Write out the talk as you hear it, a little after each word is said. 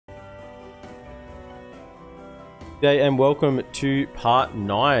G'day and welcome to part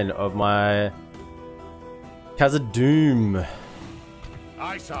 9 of my Khazad-dum.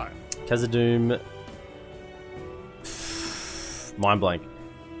 Aye, sire. Khazad-dum. Mind blank.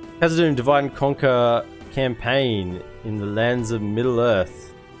 Khazad-dum Divide and Conquer campaign in the lands of Middle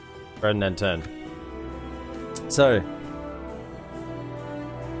Earth. Roden and turn. So,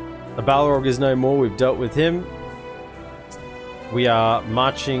 the Balrog is no more, we've dealt with him. We are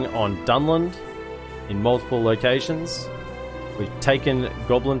marching on Dunland in multiple locations. We've taken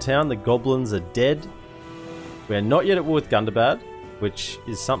Goblin Town, the goblins are dead. We're not yet at war with Grundar, which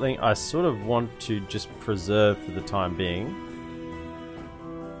is something I sort of want to just preserve for the time being.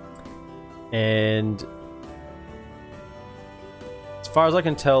 And as far as I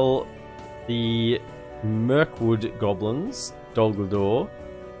can tell, the Mirkwood goblins, Dol Guldur,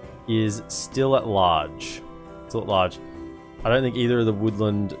 is still at large. Still at large. I don't think either of the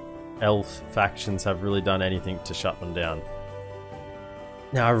woodland elf factions have really done anything to shut them down.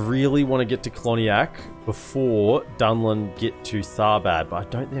 Now I really want to get to Kloniak before Dunland get to Tharbad, but I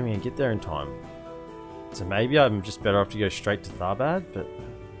don't think I'm going to get there in time. So maybe I'm just better off to go straight to Tharbad, but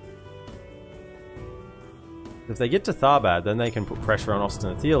if they get to Tharbad, then they can put pressure on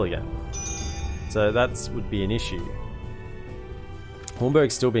Austin Athel again. So that would be an issue.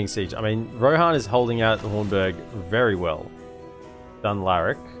 Hornburg's still being sieged. I mean, Rohan is holding out at the Hornburg very well.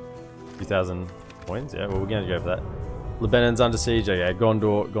 Dunlaric, 2,000 coins. Yeah, well, we're going to go for that. Lebanon's under siege. Okay,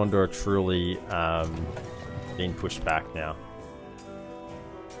 Gondor truly being pushed back now.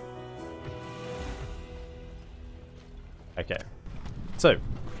 Okay, so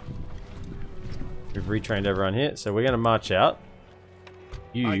we've retrained everyone here, so we're going to march out.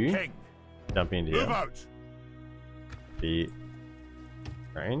 You jump into here. Be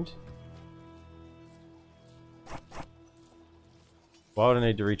trained. Why would I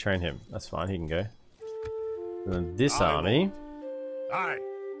need to retrain him? That's fine, he can go. And then this army.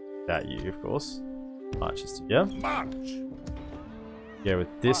 That you, of course. Marches together. March. Go with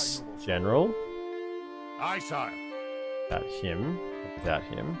this general. Aye, sire. Without him. Without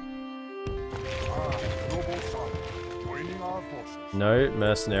him. No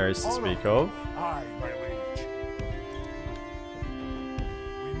mercenaries to speak of.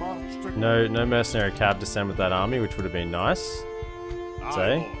 No mercenary cab to send with that army, which would have been nice.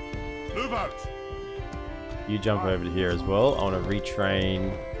 Say. Move out. You jump over to here as well. I want to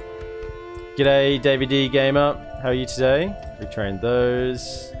retrain. G'day, Davey D Gamer. How are you today? Retrain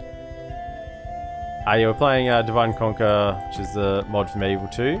those. Yeah, we're playing Divide and Conquer, which is the mod for Medieval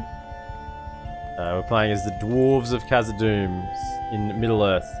 2. We're playing as the Dwarves of Khazad-dum in Middle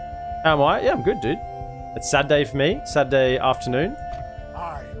Earth. How am I? Yeah, I'm good, dude. It's Saturday for me. Saturday afternoon.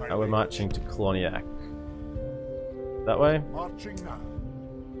 We're marching to Kloniak. That way? Marching now.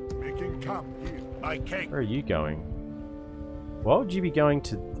 Making camp here. My king. Where are you going? Why would you be going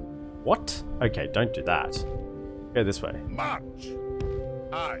to... What? Okay, don't do that. Go this way. March.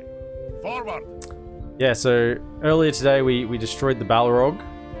 Aye. Forward. Yeah, so earlier today we destroyed the Balrog,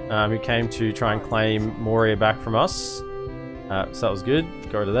 who came to try and claim Moria back from us. So that was good.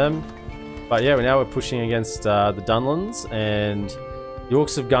 Go to them. But yeah, now we're pushing against the Dunlands, and the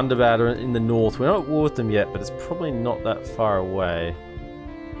Orcs of Grundar are in the north. We're not at war with them yet, but it's probably not that far away.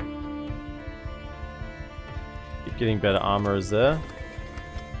 Keep getting better armorers there.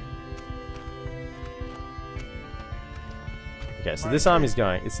 Okay, so this army's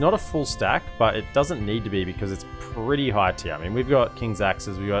going. It's not a full stack, but it doesn't need to be because it's pretty high tier. I mean, we've got King's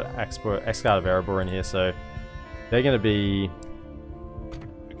Axes, we've got Exguard of Erebor in here, so they're going to be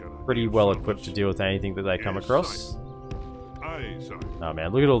pretty well equipped to deal with anything that they come across. Oh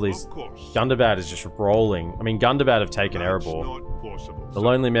man, look at all these. Grundar is just rolling. I mean, Grundar have taken Erebor. The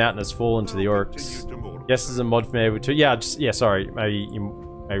Lonely Mountain has fallen to the Orcs. Yes, there's a mod for me able to. Yeah, yeah. Sorry, maybe we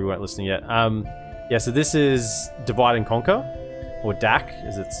weren't listening yet. Yeah, so this is Divide and Conquer, or DaC,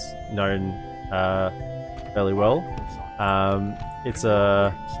 as it's known fairly well. It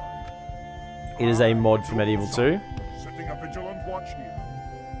is a mod for Medieval 2.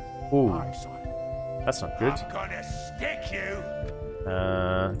 Ooh, that's not good. I'm gonna stick you.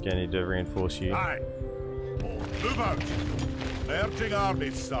 Gonna need to reinforce you. Aye. Move out. Merging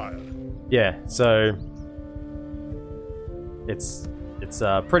armies, sire. Yeah, so it's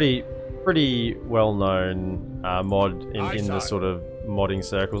a pretty well known mod in the sort of modding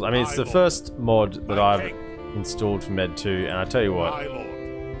circles. I mean, it's the first mod that I've installed for Med 2, and I tell you what,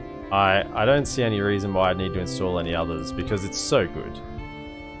 I don't see any reason why I need to install any others because it's so good.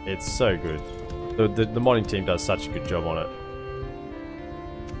 It's so good. The modding team does such a good job on it.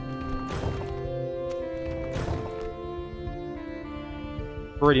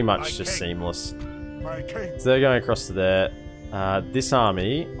 Pretty much just seamless. My king. So they're going across to there. This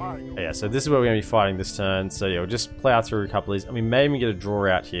army, yeah, so this is where we're going to be fighting this turn. So yeah, we'll just plow through a couple of these. I mean, maybe we get a draw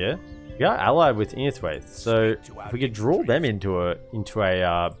out here. We are allied with Inithwaith, so if we could draw them into a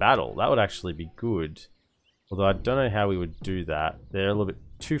battle, that would actually be good. Although I don't know how we would do that. They're a little bit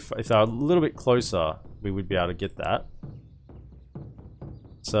too far. If they're a little bit closer, we would be able to get that.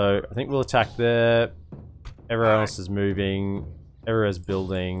 So I think we'll attack there. Everyone else is moving. Everyone's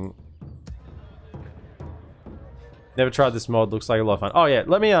building. Never tried this mod. Looks like a lot of fun. Oh yeah,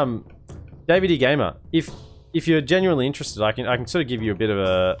 let me David E Gamer. If you're genuinely interested, I can sort of give you a bit of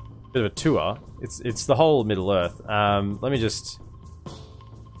a tour. It's the whole Middle Earth. Let me just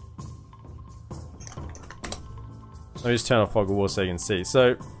turn off Fog of War so you can see.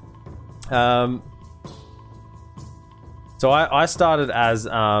 So, I started as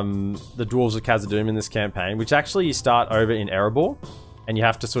the Dwarves of Khazad-dum in this campaign, which actually you start over in Erebor, and you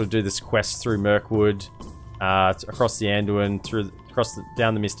have to sort of do this quest through Mirkwood, across the Anduin,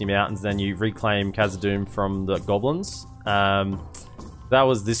 down the Misty Mountains, then you reclaim Khazad-dum from the goblins. That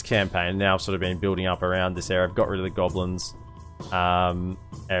was this campaign. Now I've sort of been building up around this area. I've got rid of the goblins,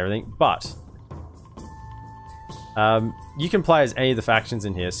 everything, but you can play as any of the factions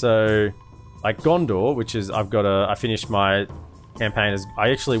in here. So, like Gondor, which is I finished my campaign as I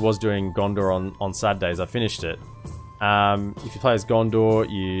actually was doing Gondor on Saturdays. I finished it. If you play as Gondor,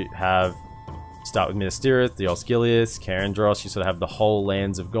 you start with Minas Tirith, the Osgiliath, Cairndros. You sort of have the whole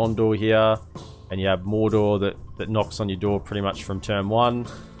lands of Gondor here, and you have Mordor that knocks on your door pretty much from turn 1.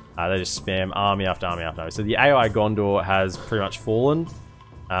 They just spam army after army after army. So the AI Gondor has pretty much fallen.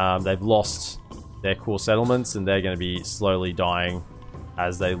 They've lost their core settlements, and they're going to be slowly dying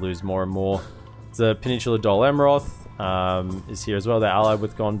as they lose more and more. The Peninsula Dol Amroth is here as well. They're allied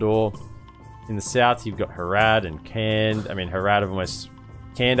with Gondor. In the south, you've got Harad and Khand. I mean, Harad have almost...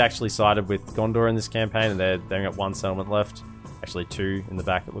 Khand actually sided with Gondor in this campaign, and they've got 1 settlement left. Actually 2 in the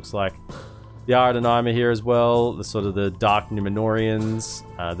back, it looks like. The Aradanim are here as well. The sort of the Dark Numenorians.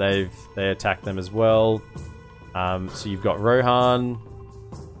 They attack them as well. So you've got Rohan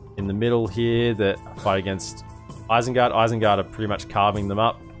in the middle here that fight against Isengard. Isengard are pretty much carving them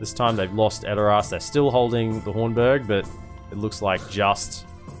up. This time they've lost Edoras. They're still holding the Hornburg, but it looks like just...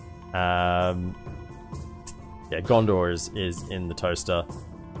 yeah, Gondor is in the toaster.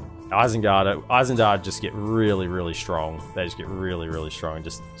 Isengard just get really, really strong. They just get really, really strong and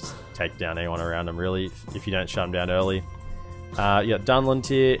just take down anyone around them, really, if you don't shut them down early. You got Dunland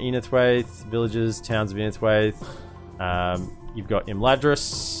here, Inithwaith, villages, towns of Inithwaith. You've got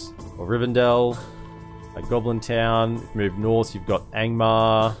Imladris, or Rivendell, a Goblin Town. Move north, you've got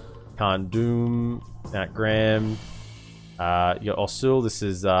Angmar, Khazad-dum, Mount Graham. You got Osul, this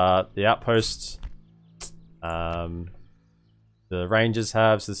is the outpost the Rangers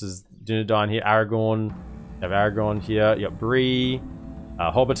have. So this is Dunedain here, Aragorn. You have Aragorn here. You got Bree,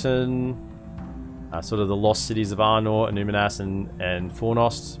 Hobbiton, sort of the lost cities of Arnor, Numinas, and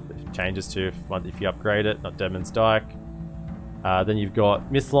Fornost. It changes to if you upgrade it, not Demon's Dyke. Then you've got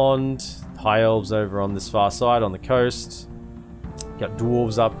Mithlond, High Elves over on this far side on the coast. You got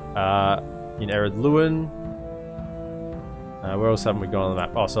Dwarves up in Ered Luin. Where else haven't we gone on the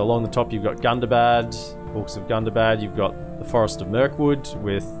map? Oh, so along the top you've got Gundabad, Orcs of Gundabad. You've got the Forest of Mirkwood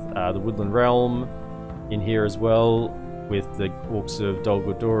with the Woodland Realm in here as well, with the Orcs of Dol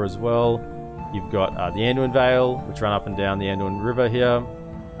Guldur as well. You've got the Anduin Vale, which run up and down the Anduin River here.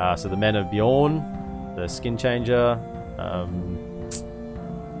 So the Men of Bjorn, the Skin Changer.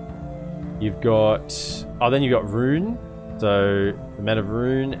 You've got... Oh, then you've got Rune. So the Men of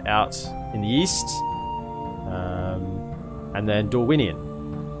Rune out in the east. And then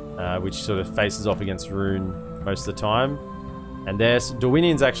Dorwinion, which sort of faces off against Rune most of the time. And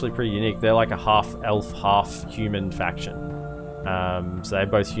Dorwinian's actually pretty unique. They're like a half-elf, half-human faction. So they're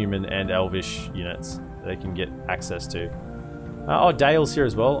both human and elvish units that they can get access to. Oh, Dale's here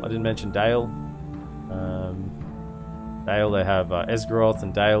as well. I didn't mention Dale. Dale, they have Esgaroth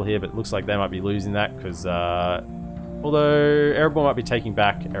and Dale here, but it looks like they might be losing that because... although Erebor might be taking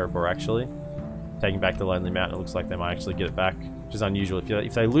back Erebor, actually. Taking back the Lonely Mountain, it looks like they might actually get it back, which is unusual.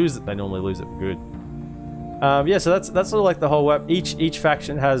 If they lose it, they normally lose it for good. Yeah, so that's sort of like the whole web. Each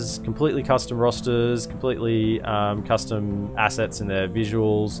faction has completely custom rosters, completely custom assets in their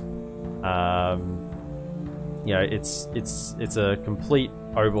visuals. You know, it's a complete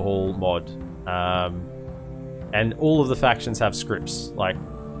overhaul mod, and all of the factions have scripts, like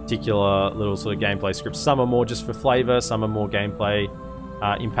particular little sort of gameplay scripts. Some are more just for flavor, some are more gameplay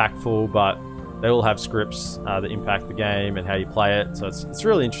impactful, but they all have scripts that impact the game and how you play it. So it's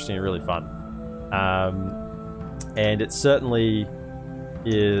really interesting and really fun. And it certainly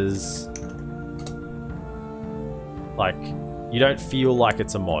is Like, you don't feel like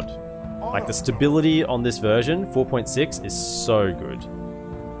it's a mod. Like, the stability on this version, 4.6, is so good.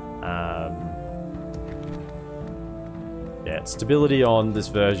 Yeah, stability on this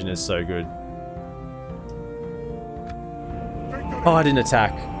version is so good. Oh, I didn't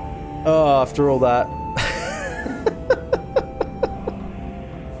attack. Oh, after all that.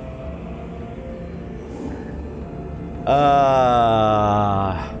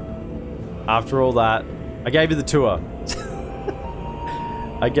 After all that, I gave you the tour.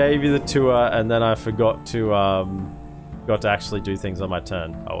 I gave you the tour, and then I forgot to actually do things on my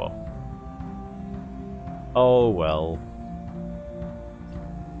turn. Oh well. Oh well.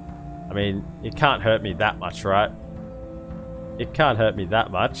 I mean, it can't hurt me that much, right? It can't hurt me that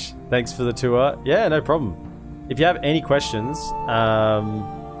much. Thanks for the tour. Yeah, no problem. If you have any questions,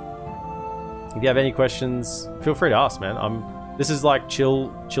 feel free to ask, man. This is like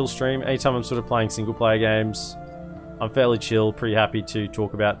chill stream. Anytime I'm sort of playing single player games, I'm fairly chill, pretty happy to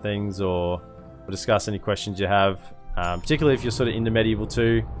talk about things or discuss any questions you have. Particularly if you're sort of into Medieval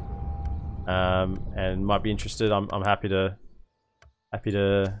 2 and might be interested, I'm happy to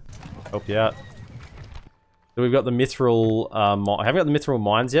help you out. So we've got the Mithril, I haven't got the Mithril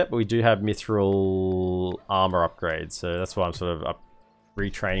mines yet, but we do have Mithril armor upgrades. So that's why I'm sort of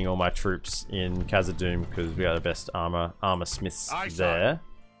retraining all my troops in Khazad-dum, because we are the best armor smiths there.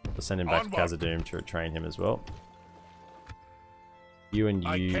 We'll send him back to Khazad-dum to train him as well. You and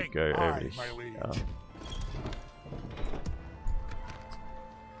you go over here.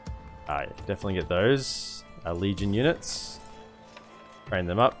 Yeah, definitely get those. Legion units. Train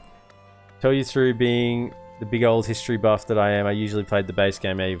them up. Tell you through being the big old history buff that I am, I usually played the base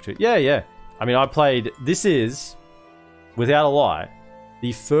game Medieval 2. Yeah. I mean, I played... This is, without a lie,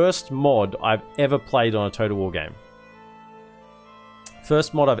 the first mod I've ever played on a Total War game.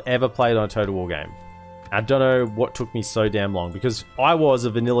 First mod I've ever played on a Total War game. I don't know what took me so damn long, because I was a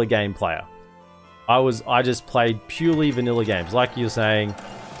vanilla game player. I just played purely vanilla games, like you were saying.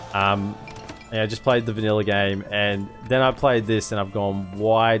 I just played the vanilla game, and then I played this, and I've gone,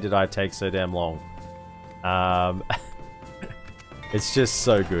 why did I take so damn long? It's just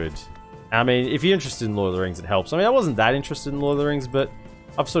so good. I mean, if you're interested in Lord of the Rings, it helps. I mean, I wasn't that interested in Lord of the Rings, but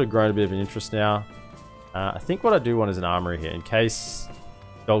I've sort of grown a bit of an interest now. I think what I do want is an armory here, in case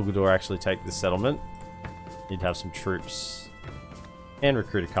Dol Guldur actually take this settlement. Need to have some troops. And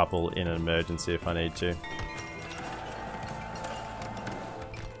recruit a couple in an emergency if I need to.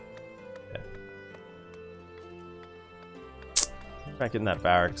 Okay. Back in that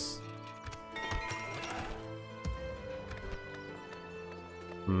barracks.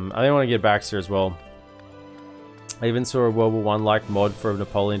 I think I want to get barracks here as well. I even saw a World War I like mod for a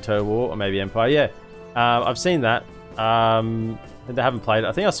Napoleon Total War, or maybe Empire. Yeah, I've seen that. I haven't played it.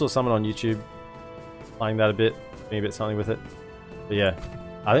 I think I saw someone on YouTube playing that a bit, doing a bit something with it. But yeah,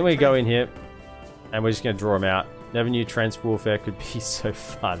 I think we go in here and we're just going to draw them out. Never knew trench warfare could be so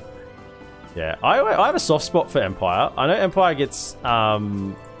fun. Yeah, I have a soft spot for Empire. I know Empire gets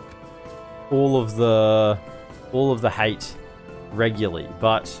all of the hate regularly,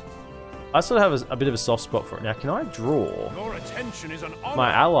 but I sort of have a bit of a soft spot for it. Now, can I draw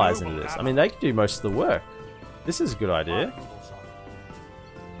my allies into this? I mean, they can do most of the work. This is a good idea.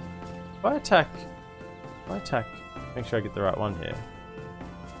 If I attack, make sure I get the right one here.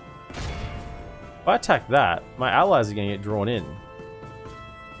 If I attack that, my allies are going to get drawn in.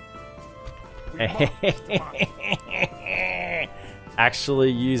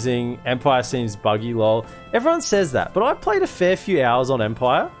 Actually using Empire seems buggy, lol. Everyone says that, but I've played a fair few hours on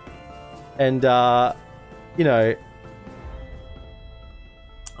Empire. And, you know,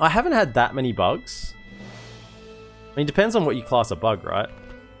 I haven't had that many bugs. I mean, it depends on what you class a bug, right?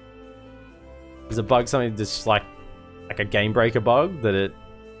 Is a bug something that's like a game breaker bug that it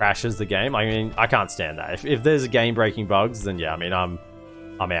crashes the game? I mean, I can't stand that. If there's a game breaking bugs, then yeah, I mean, I'm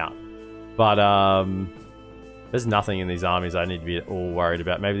out. But there's nothing in these armies I need to be at all worried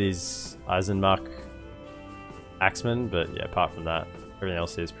about. Maybe these Eisenmark Axemen, but yeah, apart from that, everything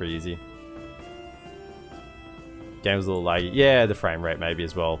else here is pretty easy. Game's a little laggy. Yeah, the frame rate maybe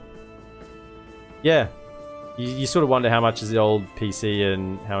as well. Yeah. You sort of wonder how much is the old PC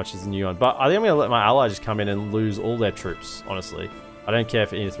and how much is the new one. But I think I'm going to let my ally just come in and lose all their troops, honestly. I don't care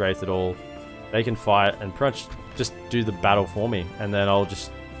for Enith Wraith at all. They can fight and pretty much just do the battle for me. And then I'll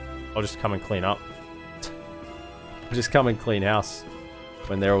just come and clean up. I'll just come and clean house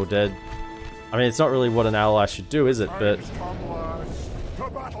when they're all dead. I mean, it's not really what an ally should do, is it? But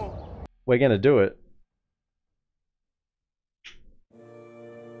we're going to do it.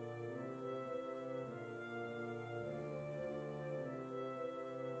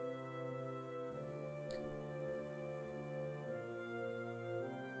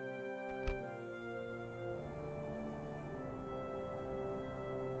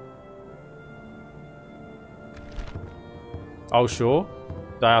 Oh, sure.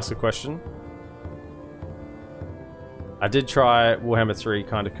 Did I ask a question? I did try Warhammer 3,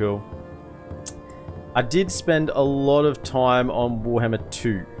 kind of cool. I did spend a lot of time on Warhammer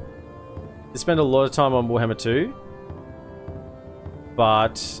 2. I spent a lot of time on Warhammer 2.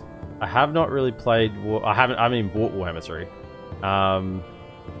 But I have not really played... I haven't even bought Warhammer 3.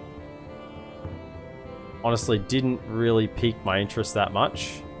 Honestly, didn't really pique my interest that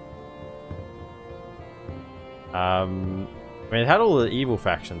much. I mean, it had all the evil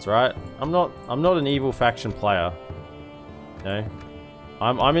factions, right? I'm not an evil faction player. You know?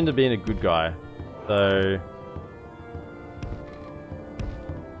 I'm into being a good guy. So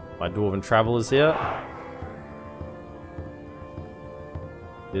my Dwarven Travelers here.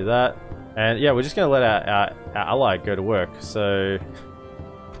 Do that. And yeah, we're just gonna let our ally go to work. So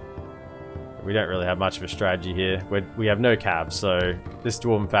we don't really have much of a strategy here. We have no cabs, so this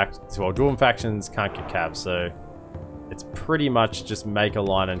Dwarven factions can't get cabs, so it's pretty much just make a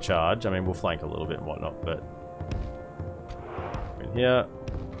line and charge. I mean, we'll flank a little bit and whatnot, but in here,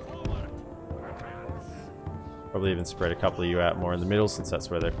 probably even spread a couple of you out more in the middle, since that's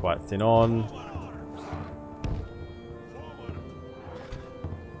where they're quite thin on.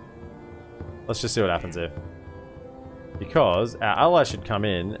 Let's just see what happens here. Because our ally should come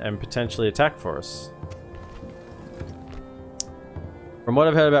in and potentially attack for us. From what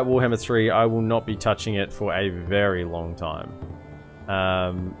I've heard about Warhammer 3, I will not be touching it for a very long time.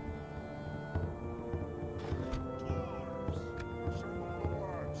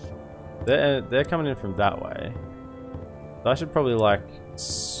 They're coming in from that way. So I should probably like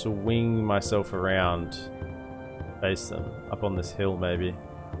swing myself around, face them up on this hill maybe.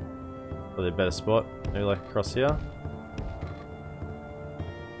 Probably a better spot. Maybe like across here.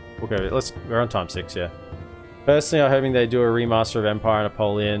 Okay, we're on time 6, yeah. Personally, I'm hoping they do a remaster of Empire and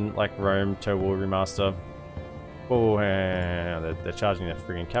Napoleon, like Rome Total War remaster. Oh, and they're charging their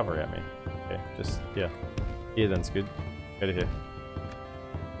friggin' cavalry at me. Okay, just, yeah. Here then's good. Go to here.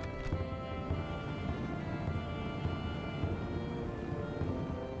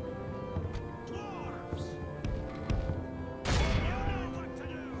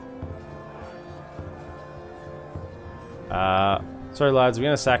 Sorry lads, we're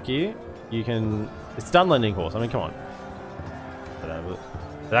gonna sack you. You can... It's done lending horse, I mean, come on.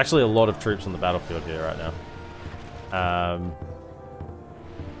 There's actually a lot of troops on the battlefield here right now.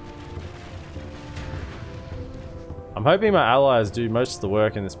 I'm hoping my allies do most of the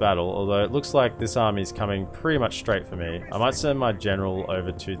work in this battle, although it looks like this army's coming pretty much straight for me. I might send my general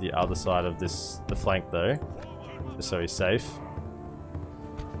over to the other side of the flank though, just so he's safe.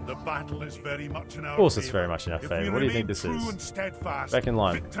 The battle is very much in our Of course it's favor. very much in our favor. What do you think this is? Steadfast, back in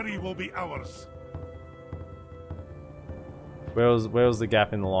line. Victory will be ours. Where was the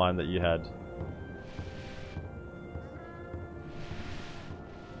gap in the line that you had?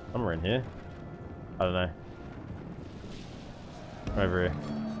 Somewhere in here. I don't know. Over here.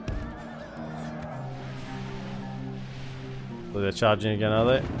 So they're charging again, are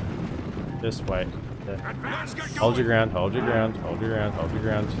they? Just wait. There. Hold your ground, hold your ground, hold your ground, hold your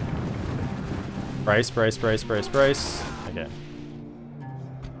ground. Brace, brace, brace, brace, brace. Okay.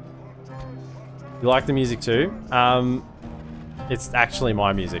 You like the music too? It's actually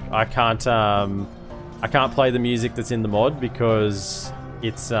my music. I can't play the music that's in the mod because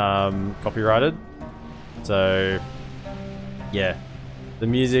it's copyrighted. So yeah, the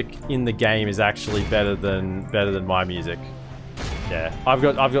music in the game is actually better than my music. Yeah, I've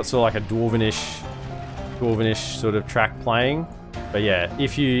got sort of like a dwarvenish sort of track playing. But yeah,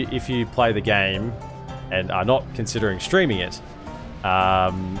 if you play the game and are not considering streaming it,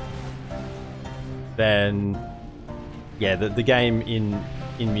 then yeah, the game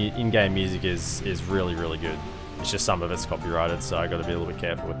in-game music is really, really good. It's just some of it's copyrighted, so I got to be a little bit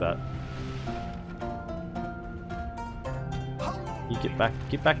careful with that. You get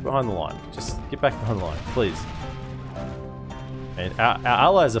back behind the line. Just get back behind the line, please. And our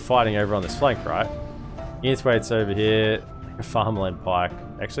allies are fighting over on this flank, right? Inthwaite's over here. A farmland pike.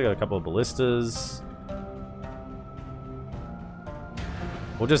 Actually got a couple of ballistas.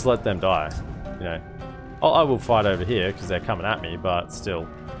 We'll just let them die. You know, I will fight over here because they're coming at me, but still.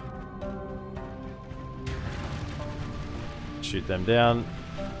 Shoot them down.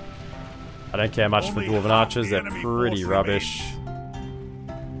 I don't care much for Dwarven archers. They're pretty rubbish.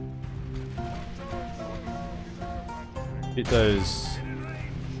 Hit those.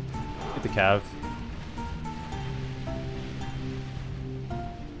 Hit the cav.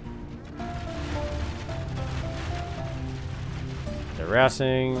 They're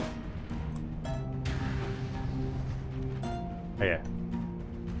routing. Okay.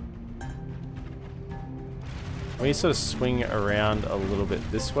 We sort of swing around a little bit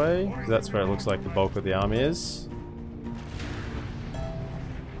this way, because that's where it looks like the bulk of the army is.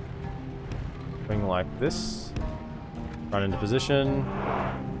 Swing like this. Run into position.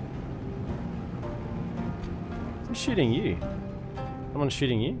 Who's shooting you? Someone's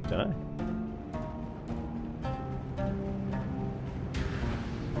shooting you? Don't know.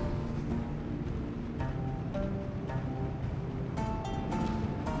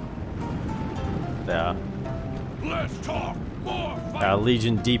 There. Let's talk more. Our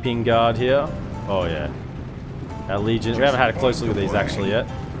Legion Deeping Guard here. Oh yeah. Our Legion. We haven't had a close look at these actually yet.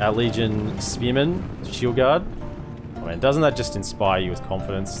 Our Legion Spearmen, Shield Guard. I mean, doesn't that just inspire you with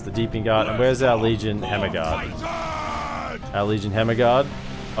confidence? The Deeping Guard. And where's our Legion Hammer Guard? Our Legion Hammer Guard.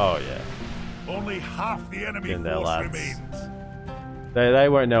 Oh yeah. Only half the enemy In there, force lads. remains. They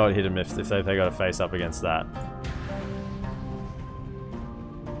won't know what hit them if they got to face up against that.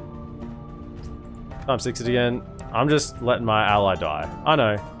 Times 6 it again. I'm just letting my ally die. I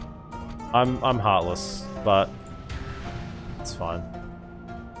know. I'm heartless, but it's fine.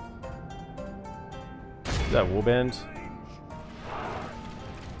 Is that warband?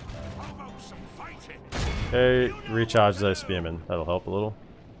 Okay, recharge those spearmen. That'll help a little.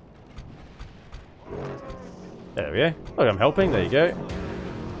 There we go. Look, I'm helping. There you go.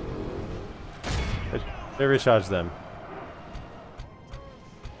 Go recharge them.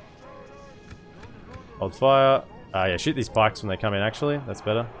 Hold fire. Yeah, shoot these pikes when they come in, actually. That's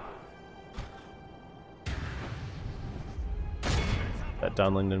better. That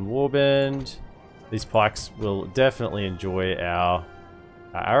Dunlington Warband. These pikes will definitely enjoy our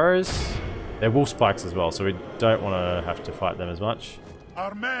arrows. They're wolf spikes as well, so we don't want to have to fight them as much.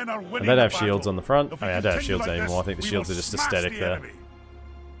 Our men are winning. And they don't have shields on the front. I mean, I don't have shields anymore. I think the shields are just aesthetic there.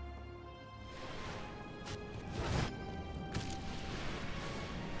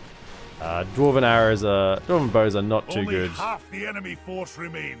 Dwarven arrows are... Dwarven bows are not too good. Half the enemy force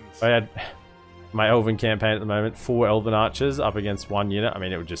remains. I had my elven campaign at the moment, 4 elven archers up against 1 unit. I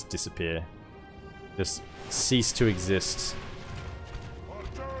mean, it would just disappear. Just cease to exist.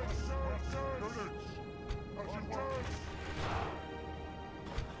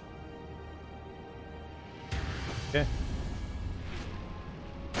 Okay.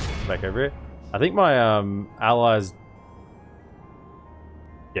 Back over here. I think my allies...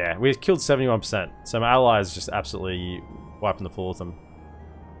 Yeah, we killed 71%. So my allies just absolutely wiping the floor with them.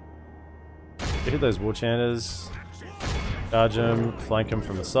 Hit those war chanters. Charge them, flank them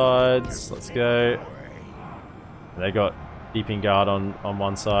from the sides. Let's go. And they got Deeping Guard on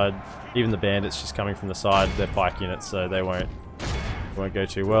one side. Even the bandits just coming from the side. They're pike units, so they won't go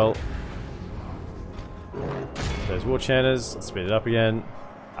too well. Those war chanters. Let's speed it up again.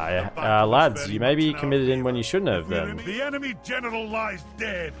 Yeah. Lads, you may be committed in when you shouldn't have then. The enemy general lies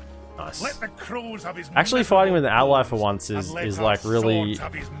dead. Nice. Let the crows have his Actually, fighting with an ally for once is like really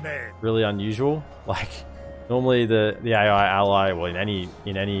unusual. Like normally the AI ally, well in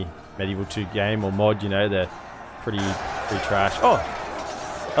any Medieval 2 game or mod, you know, they're pretty trash. Oh,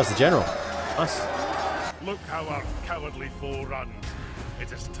 that's the general. Nice. Look how our cowardly foe runs.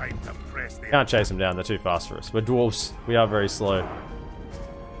 It is time to press the... Can't chase them down. They're too fast for us. We're dwarves. We are very slow.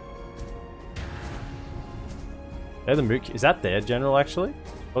 They're the mook. Is that their general actually?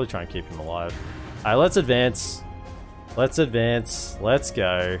 Probably try and keep him alive. Alright, let's advance. Let's advance. Let's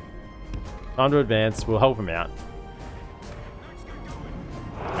go. Time to advance. We'll help him out.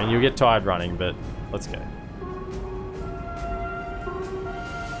 I mean, you'll get tired running, but let's go.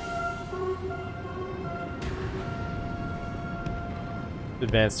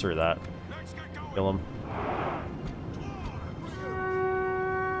 Advance through that. Kill him.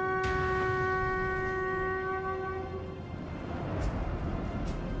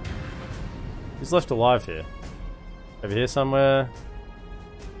 Who's left alive here? Over here somewhere.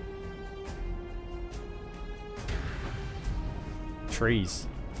 Trees.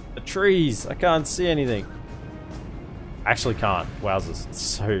 The trees! I can't see anything. Actually can't. Wowzers. It's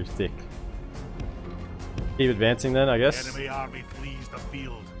so thick. Keep advancing then, I guess. Enemy army flees the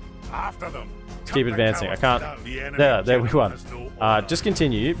field. After them. Keep advancing. I can't. There we won. Just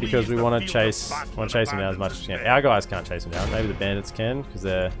continue because we want to chase him down as much as we can. Our guys can't chase him down. Maybe the bandits can because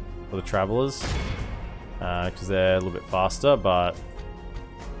they're the travelers, because they're a little bit faster. But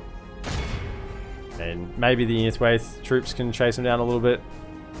and maybe the Inithwaith troops can chase them down a little bit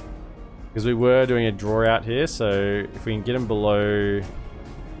because we were doing a draw out here. So if we can get them below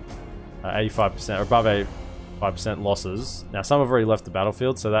 85% or above 85% losses. Now some have already left the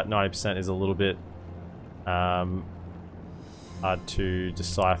battlefield, so that 90% is a little bit hard to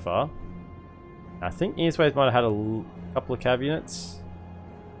decipher. I think Inithwaith might have had a couple of cav units.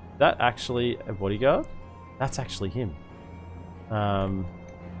 Is that actually a bodyguard? That's actually him.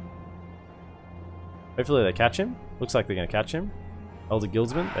 Hopefully they catch him. Looks like they're going to catch him. Elder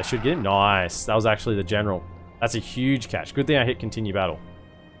Guildsman. They should get him. Nice. That was actually the general. That's a huge catch. Good thing I hit continue battle.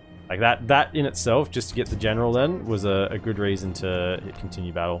 Like that in itself, just to get the general then, was a good reason to hit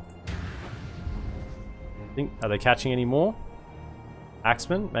continue battle. I think, are they catching any more?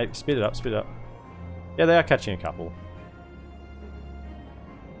 Axemen? Maybe speed it up, speed it up. Yeah, they are catching a couple.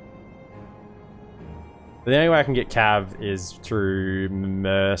 But the only way I can get cav is through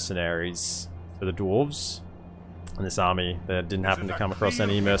mercenaries for the dwarves. And this army, they didn't happen to come across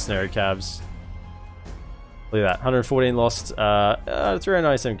any mercenary cavs. Look at that, 114 lost,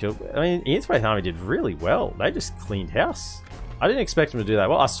 397 killed. I mean, Ian's Faith army did really well. They just cleaned house. I didn't expect them to do that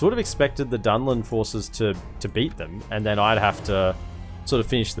well. I sort of expected the Dunland forces to beat them, and then I'd have to sort of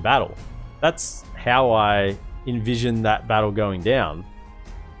finish the battle. That's how I envisioned that battle going down.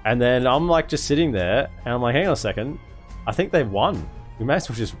 And then I'm like just sitting there, and I'm like, hang on a second, I think they've won. We may as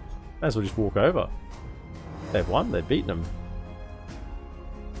well just walk over. They've won. They've beaten them.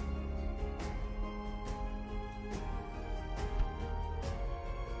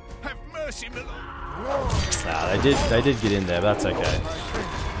 Have mercy, my lord. Nah, they did get in there, but that's okay.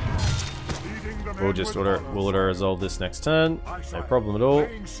 We'll just auto resolve this next turn. No problem at all.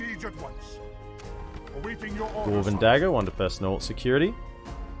 Dwarven Dagger, 1 to personal security.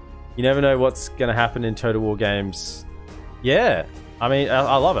 You never know what's going to happen in Total War games. Yeah, I mean,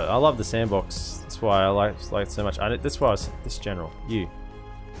 I love it. I love the sandbox. That's why I like it so much. That's why I was this general. You.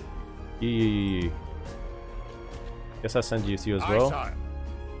 Guess I send you to you as well.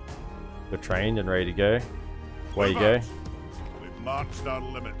 You're trained and ready to go. Away you go. We've marched our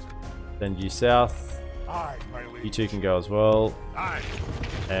limit. Send you south. You two can go as well.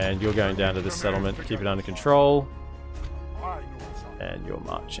 And you're going down to this settlement. Keep it under control. And you're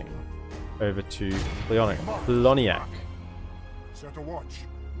marching over to Ploniak. Set a watch.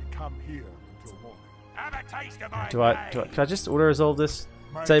 We come here until morning. Have a taste of my can I just auto resolve this?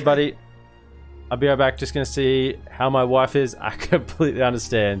 Say, buddy, I'll be right back. Just gonna see how my wife is. I completely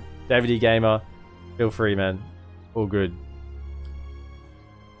understand. David E. Gamer, feel free, man. All good.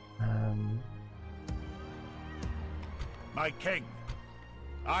 My king.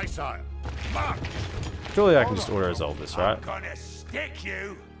 Aye, sire. March. Surely I can just auto resolve this, right? I'm gonna stick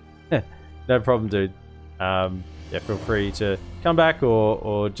you. No problem, dude. Yeah, feel free to come back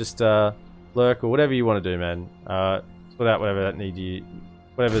or just lurk or whatever you want to do, man. Sort out whatever that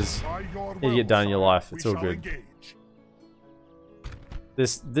whatever's need to get done in your life. It's all good.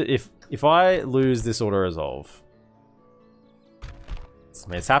 If I lose this auto resolve, I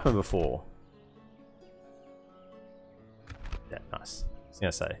mean, it's happened before. Yeah, nice. I was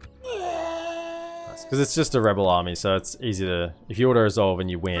gonna say. Because it's just a rebel army, so it's easy to... If you auto-resolve and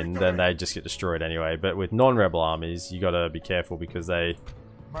you win, then they just get destroyed anyway. But with non-rebel armies, you gotta be careful because they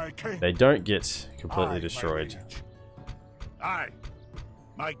don't get completely destroyed. Aye,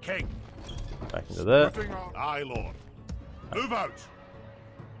 my king. Back into there. Aye, lord. Move out.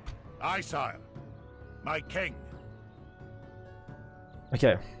 Aye, sire. My king.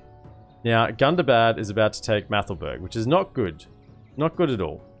 Okay. Now, Gundabad is about to take Mathelberg, which is not good. Not good at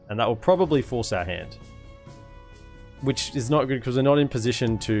all. And that will probably force our hand. Which is not good because we're not in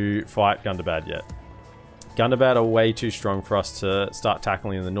position to fight Gundabad yet. Gundabad are way too strong for us to start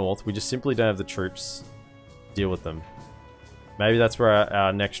tackling in the north. We just simply don't have the troops to deal with them. Maybe that's where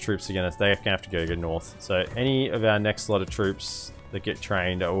our next troops are they're going to have to go north. So any of our next lot of troops that get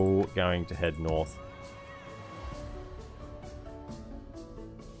trained are all going to head north.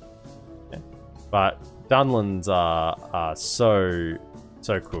 Okay. But Dunlands are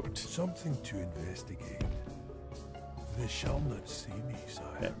so cooked. Something to investigate. They shall not see me, sire.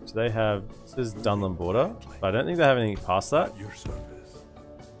 Okay, so they have... This is Dunland border, but I don't think they have anything past that. At your service.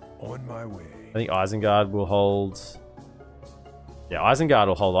 On my way. I think Isengard will hold... Yeah, Isengard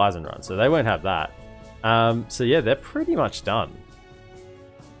will hold Eisenrun, so they won't have that. So yeah, they're pretty much done.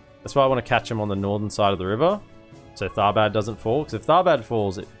 That's why I want to catch them on the northern side of the river, so Tharbad doesn't fall. Because if Tharbad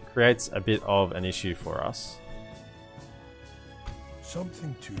falls, it creates a bit of an issue for us.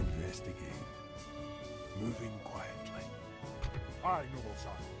 Something to investigate. Moving quietly. Aye, noble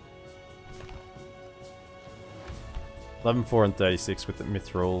sire. 11, 4, and 36 with the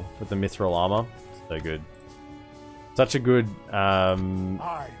mithril armor. So good. Such a good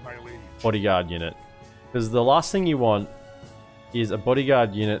Aye, my liege. bodyguard unit. Because the last thing you want is a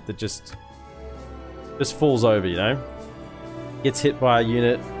bodyguard unit that just falls over, you know? Gets hit by a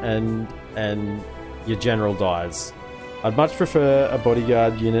unit and your general dies. I'd much prefer a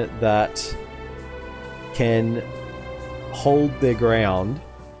bodyguard unit that can hold their ground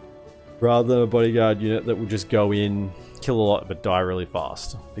rather than a bodyguard unit that will just go in, kill a lot, but die really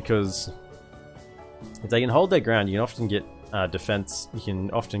fast. Because if they can hold their ground, you can often get defense. You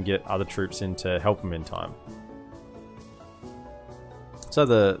can often get other troops in to help them in time. So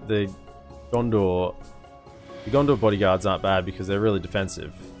the Gondor bodyguards aren't bad because they're really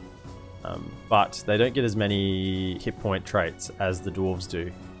defensive, but they don't get as many hit point traits as the dwarves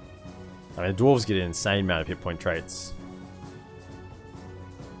do. I mean, the dwarves get an insane amount of hit point traits.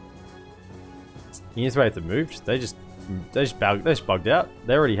 You know if they've moved? They just bugged out.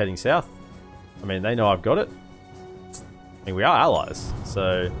 They're already heading south. I mean, they know I've got it. I mean, we are allies,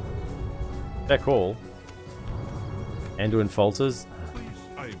 so fair call. Anduin falters.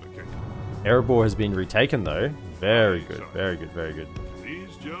 Erebor has been retaken though. Very good, very good, very good.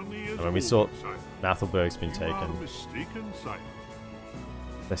 And when we saw Mathelberg's been taken.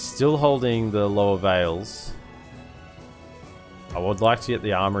 They're still holding the lower vales. I would like to get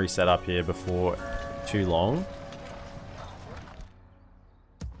the armory set up here before too long.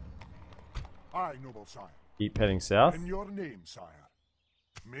 Aye, noble sire. Keep heading south. In your name, sire.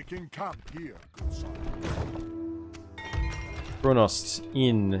 Making camp here, good sire. Goda+Nott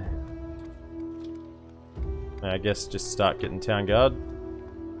in. I guess just start getting town guard.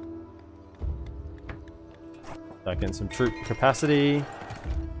 Start getting some troop capacity.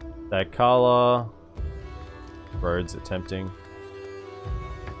 Dagkala. Roads attempting.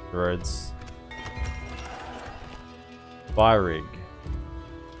 Roads. Byrig.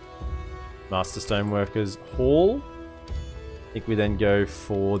 Master Stoneworkers Hall. I think we then go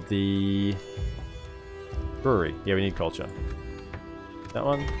for the brewery. Yeah, we need culture. That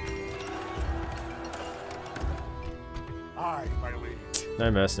one. Aye, my liege.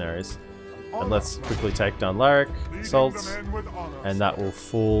 No mercenaries. And let's quickly take down Larrick, assaults, and that will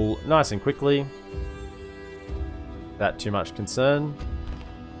fall nice and quickly. That too much concern.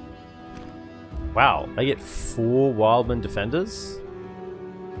 Wow, they get 4 Wildman defenders.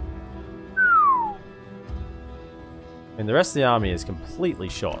 And the rest of the army is completely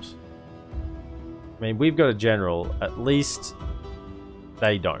shot. I mean, we've got a general. At least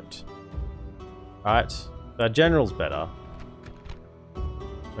they don't. Right? Our general's better.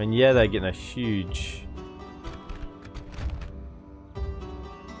 I mean, yeah, they're getting a huge...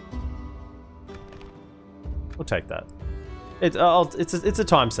 We'll take that. It's a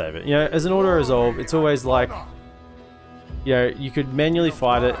time saver. You know, as an auto resolve, it's always like, you know, you could manually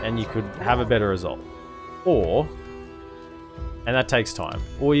fight it and you could have a better result. Or, and that takes time.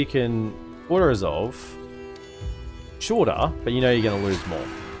 Or you can auto resolve shorter, but you know you're going to lose more.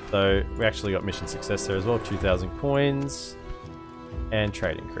 So we actually got mission success there as well. 2,000 coins and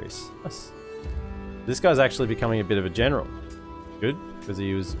trade increase. Nice. This guy's actually becoming a bit of a general. Good, because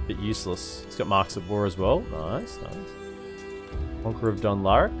he was a bit useless. He's got marks of war as well. Nice, nice. Conqueror of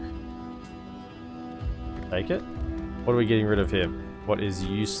Dunlark. Take it. What are we getting rid of here? What is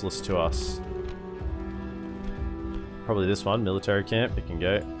useless to us? Probably this one, military camp. It can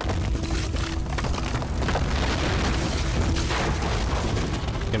go.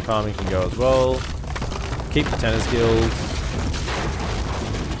 Chicken farming can go as well. Keep the Tenors Guild.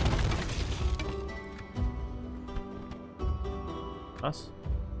 Nice.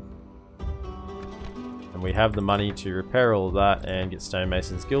 And we have the money to repair all of that and get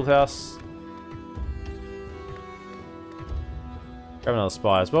Stonemason's Guildhouse. Grab another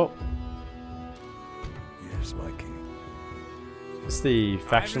spy as well. Yes, my king. It's the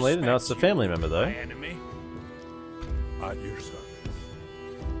faction leader. No, it's a family member though. At your service.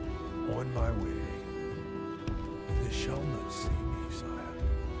 On my way. They shall not see me, sire.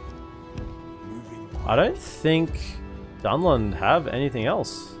 Moving. I don't think Dunland have anything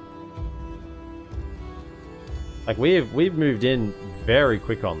else. Like we've moved in very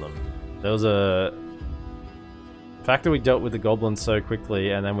quick on them. There was a fact that we dealt with the goblins so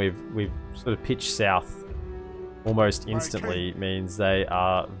quickly, and then we've sort of pitched south almost instantly means they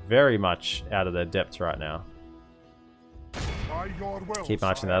are very much out of their depths right now. Keep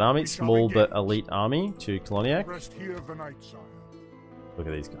marching that army. Small but elite army to Koloniak. Look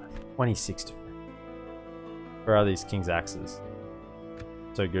at these guys. 26 to... Where are these King's Axes?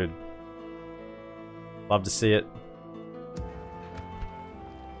 So good. Love to see it.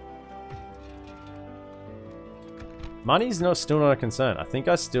 Money's still not a concern. I think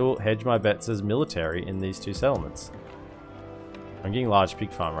I still hedge my bets as military in these two settlements. I'm getting large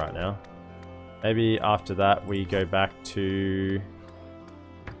pig farm right now. Maybe after that we go back to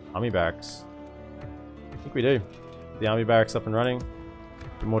army barracks. I think we do. The army barracks up and running.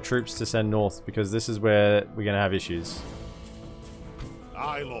 Get more troops to send north because this is where we're going to have issues.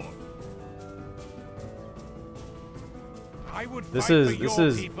 Aye, Lord. I would This fight is- for this your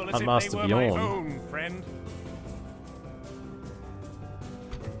is people as a if Master they were Bjorn. my own, friend.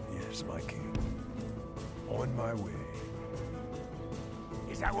 Yes, my king. On my way.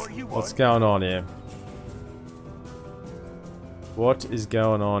 Is that what you want? What's going on here? What is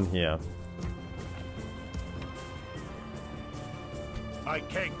going on here? My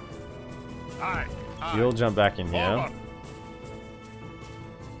king. Aye. You'll jump back in here. Forward.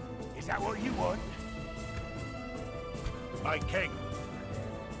 Is that what you want? My king.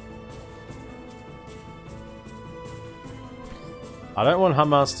 I don't want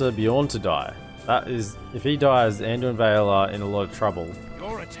Master Bjorn to die. That is, if he dies, Anduin and Vale are in a lot of trouble.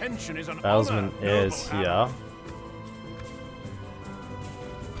 Your attention is an Valesman honor, is noble here.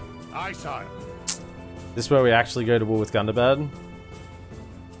 Aye, sire. This is where we actually go to war with Gundabad.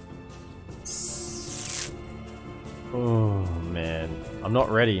 Oh man, I'm not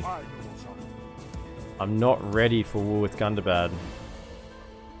ready. Aye, noble son. I'm not ready for war with Gundabad.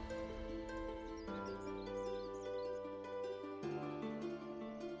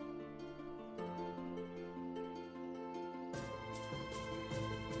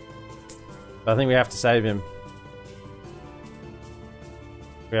 I think we have to save him.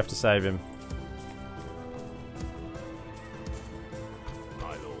 We have to save him.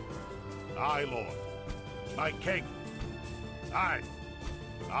 Aye, lord. Aye, lord. My king. Aye.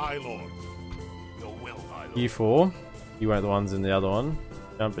 Aye, lord. Your will, my lord. You four. You weren't the ones in the other one.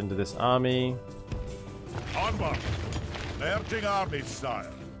 Jump into this army. Onward. Merging armies,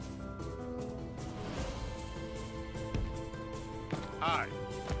 sire. Aye.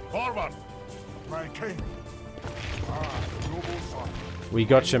 Forward. My king. Aye, noble son. We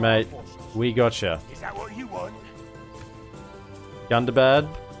got you, mate. We got you. Is that what you want? Gundabad.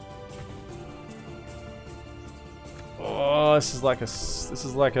 Oh, this is like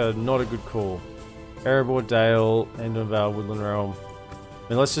a not a good call. Erebor, Dale, Anduin Vale, Woodland Realm. I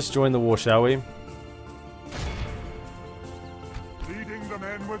mean, let's just join the war, shall we? Leading the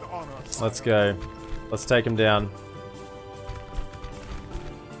men with honor. Let's go. Let's take him down.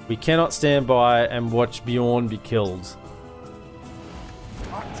 We cannot stand by and watch Bjorn be killed.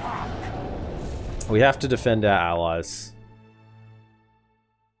 We have to defend our allies.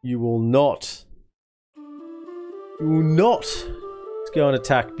 You will not go and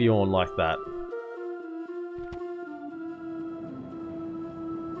attack Bjorn like that.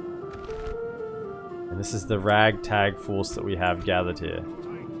 And this is the ragtag force that we have gathered here.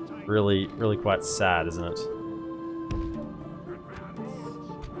 Really, really quite sad, isn't it?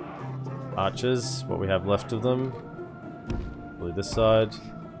 Archers, what we have left of them. Probably this side.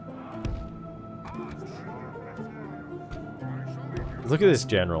 Look at this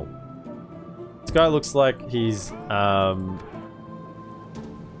general. This guy looks like he's, look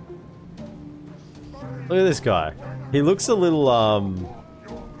at this guy. He looks a little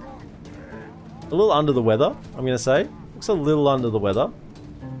under the weather, I'm gonna say. Looks a little under the weather.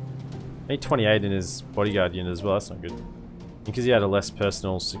 Only 28 in his bodyguard unit as well, that's not good. Because he had a less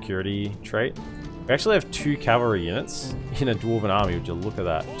personal security trait. We actually have 2 cavalry units in a dwarven army, would you look at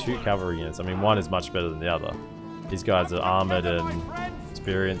that. 2 cavalry units. I mean, one is much better than the other. These guys are armored and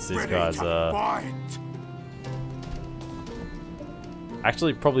experienced. These guys are...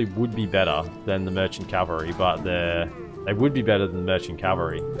 Actually, probably would be better than the merchant cavalry, but they would be better than the merchant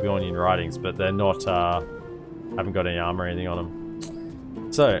cavalry, Bjornian writings, but they're not, haven't got any armor or anything on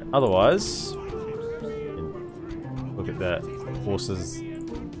them. So, otherwise, look at their forces.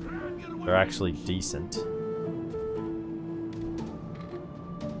 They're actually decent.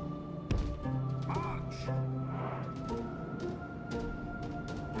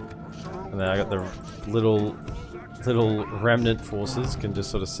 And then I got the little remnant forces can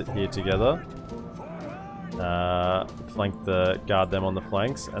just sort of sit here together. Guard them on the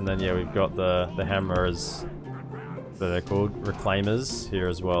flanks, and then yeah, we've got the hammerers, that they're called, reclaimers here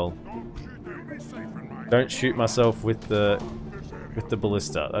as well. Don't shoot myself with the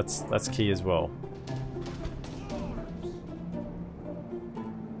ballista. That's key as well.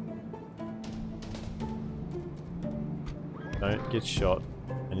 Don't get shot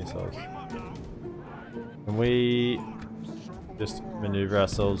any size. Can we just maneuver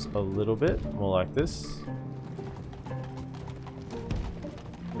ourselves a little bit more like this?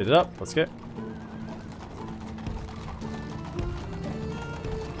 Hit it up. Let's go.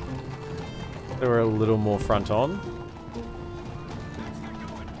 So we're a little more front on.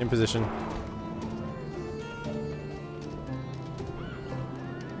 In position.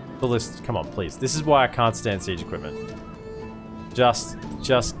 Ballista, come on, please. This is why I can't stand siege equipment. Just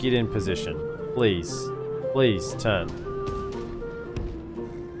get in position. Please. Please, turn.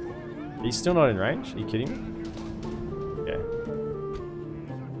 Are you still not in range? Are you kidding me? Okay.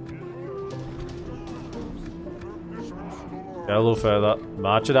 Go a little further.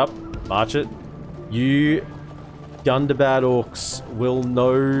 March it up. March it. You Gundabad orcs will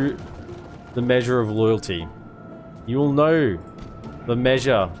know the measure of loyalty. You will know the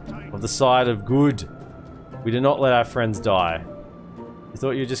measure of the side of good. We do not let our friends die. You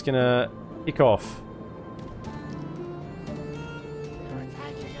thought you were just gonna kick off.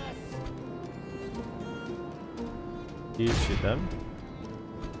 You shoot them.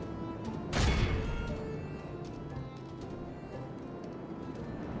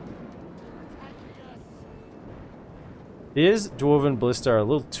 Here's Dwarven Ballista are a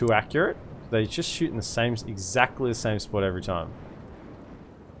little too accurate. They just shoot in the same, exactly the same spot every time.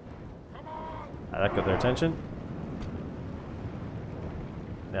 That got their attention.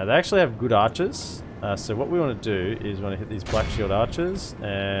 Now they actually have good archers. So what we want to do is we want to hit these Black Shield archers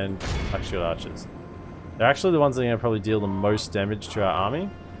and Black Shield archers. They're actually the ones that are going to probably deal the most damage to our army.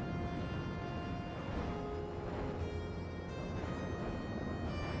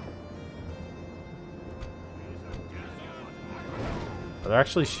 But they're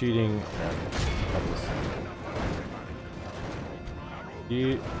actually shooting.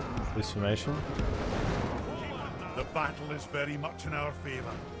 This formation. The battle is very much in our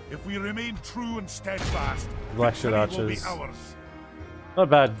favor. If we remain true and steadfast, Black Shield victory will be archers. ours. Not a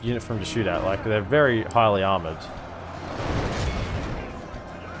bad unit for them to shoot at. Like, they're very highly armored.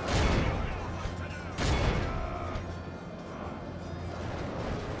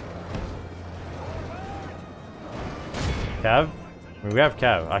 Cav? I mean, we have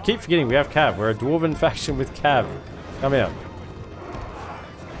Cav. I keep forgetting we have Cav. We're a Dwarven faction with Cav. Come here.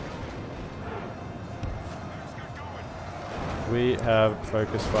 We have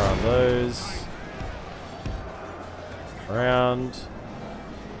focus fire on those. Around.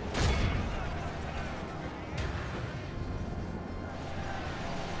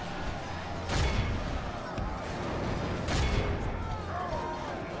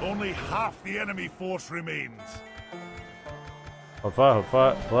 Only half the enemy force remains. Hold fire,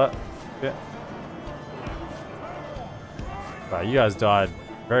 what? Yeah. Wow, you guys died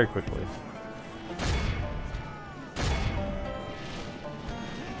very quickly.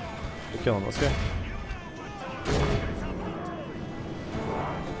 We'll kill him, let's go.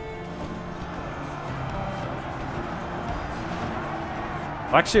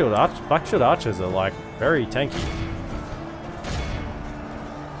 Black Shield archers are like very tanky.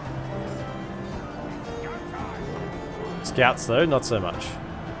 Scouts though, not so much.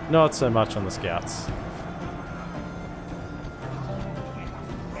 Not so much on the scouts.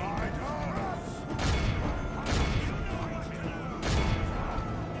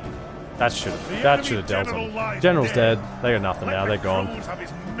 That should have dealt him. General's dead. They got nothing now. They're gone.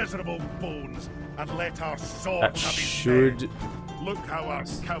 That should look how our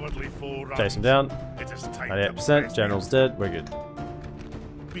cowardly foe chase him down. 98%. General's dead. We're good.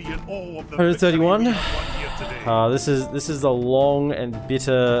 131. This is a long and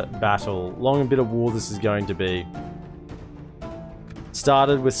bitter battle. Long and bitter war this is going to be.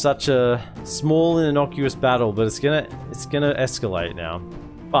 Started with such a small and innocuous battle, but it's gonna escalate now.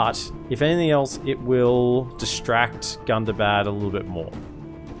 But if anything else, it will distract Gundabad a little bit more.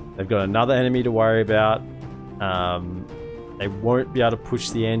 They've got another enemy to worry about. They won't be able to push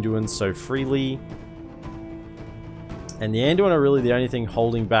the Anduin so freely. And the Anduin are really the only thing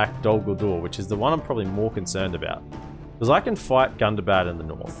holding back Dol Guldur, which is the one I'm probably more concerned about. Because I can fight Gundabad in the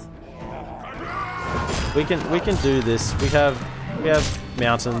north. We can do this. We have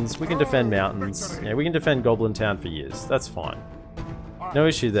mountains. We can defend mountains. Yeah, we can defend Goblin Town for years. That's fine. No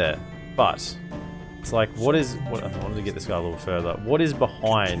issue there. But it's like, I wanted to get this guy a little further. What is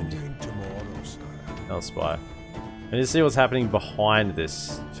behind? I'll spy. I need to see what's happening behind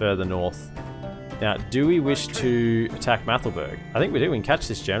this further north. Now, do we wish to attack Mathelberg? I think we do. We can catch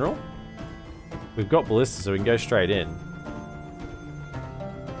this general. We've got ballista, so we can go straight in.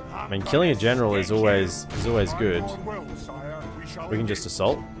 I mean, killing a general is always good. We can just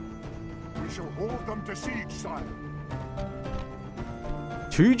assault. We shall hold them to siege, sire.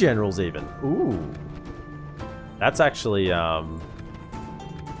 2 generals even. Ooh. That's actually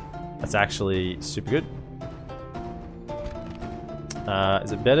super good.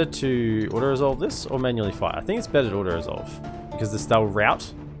 Is it better to auto-resolve this or manually fight? I think it's better to auto-resolve because the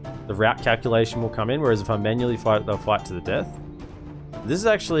route calculation will come in, whereas if I manually fight, they'll fight to the death. This is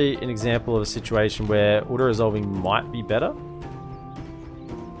actually an example of a situation where auto-resolving might be better.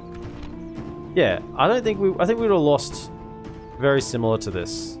 Yeah, I think we would have lost very similar to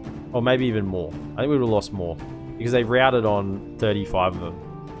this, or maybe even more. I think we would have lost more because they routed on 35 of them.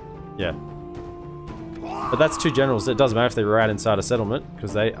 Yeah. But that's 2 generals. It doesn't matter if they rout inside a settlement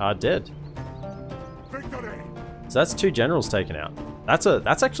because they are dead. Victory! So that's 2 generals taken out.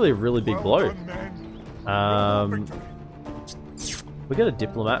 That's actually a really big blow. We got a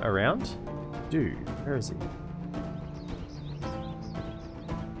diplomat around? Dude, where is he?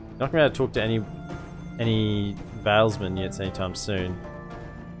 Not gonna be able to talk to any Valesmen yet anytime soon.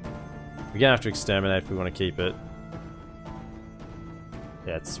 We're gonna have to exterminate if we want to keep it.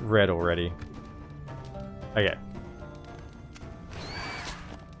 Yeah, it's red already. Okay.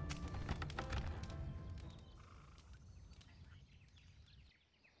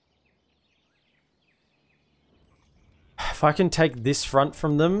 If I can take this front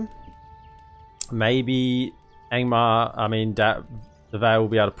from them, maybe the Vale will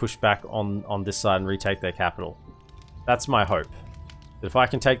be able to push back on this side and retake their capital. That's my hope. But if I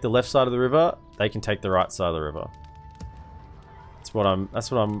can take the left side of the river, they can take the right side of the river. That's what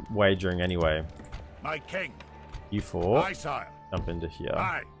I'm wagering anyway. My king. You 4. Aye, sire. Jump into here.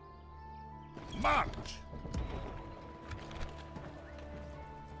 Aye. March.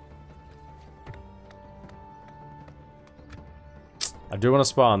 I do want to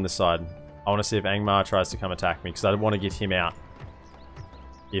spy on this side. I want to see if Angmar tries to come attack me, because I want to get him out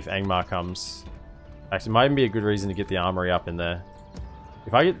if Angmar comes. Actually, it might even be a good reason to get the armory up in there.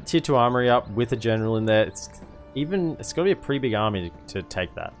 If I get tier 2 armory up with a general in there, it's got to be a pretty big army to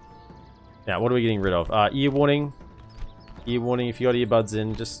take that. Now, what are we getting rid of? Ear warning. Ear warning, if you got earbuds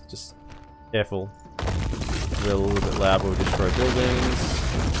in, just careful. We're a little bit loud, we'll destroy buildings.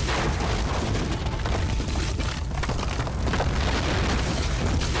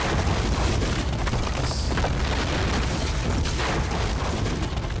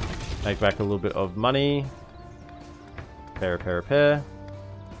 Make back a little bit of money. Repair.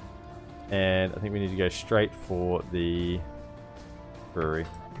 And I think we need to go straight for the brewery.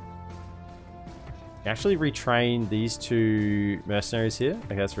 Actually retrain these 2 mercenaries here.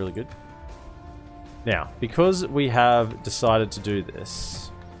 Okay, that's really good. Now, because we have decided to do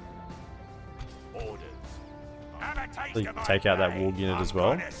this, take out that warg unit as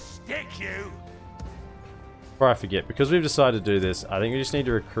well. Before I forget, because we've decided to do this, I think we just need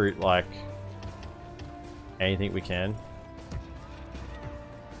to recruit, like, anything we can.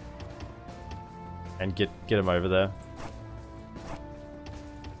 And get them over there.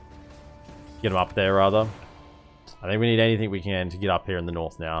 Get them up there, rather. I think we need anything we can to get up here in the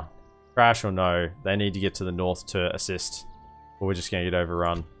north now. Crash or no, they need to get to the north to assist. Or we're just going to get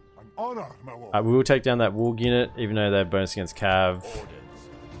overrun. An honor, my lord. We will take down that warg unit, even though they have bonus against Cav.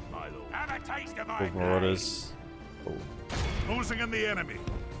 Marauders. Oh. Closing in the enemy.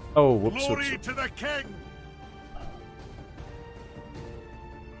 Oh, whoops. Glory to the king.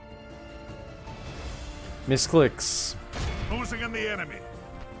 Misclicks. Closing in the enemy.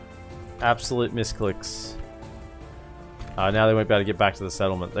 Absolute misclicks. Now they won't be able to get back to the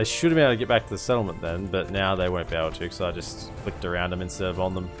settlement. They should have been able to get back to the settlement then, but now they won't be able to because I just clicked around them instead of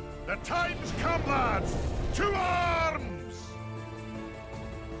on them. The time's come, lads. To arms!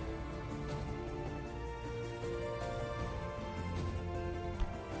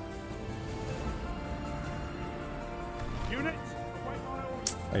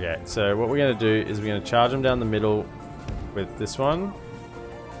 Okay, so what we're going to do is we're going to charge them down the middle with this one.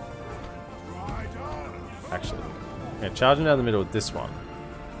 Actually, I'm going to charge them down the middle with this one.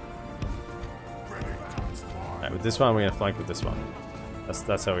 Right, with this one, we're going to flank with this one.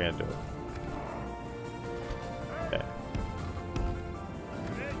 That's how we're going to do it. Okay.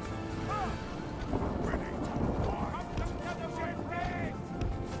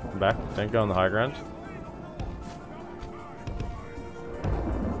 Come back. Don't go on the high ground.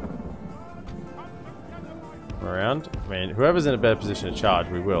 Around. I mean, whoever's in a better position to charge,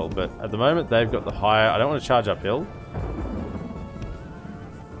 we will. But at the moment, they've got the higher. I don't want to charge uphill.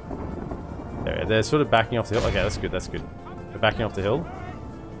 There, they're sort of backing off the hill. Okay, that's good. That's good. They're backing off the hill.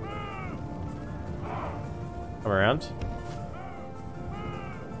 Come around.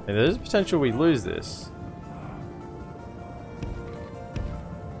 And there's potential we lose this.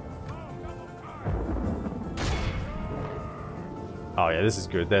 Oh yeah, this is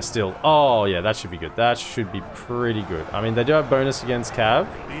good. They're still... Oh yeah, that should be good. That should be pretty good. I mean, they do have bonus against Cav,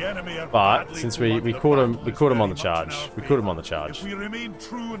 but since we caught them on the charge. We caught them on the charge.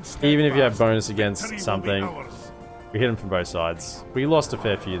 Even if you have bonus against something, we hit them from both sides. We lost a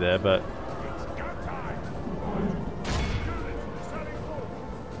fair few there, but...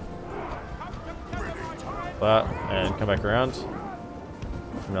 and come back around.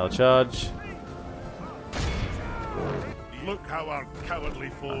 Another charge. Look how our cowardly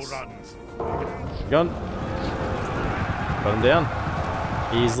foe runs. Gone. Got him down.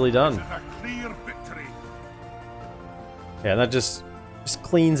 Easily done. This is a clear victory. Yeah, and that just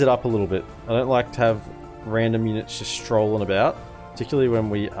cleans it up a little bit. I don't like to have random units just strolling about, particularly when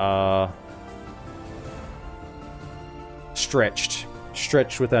we are stretched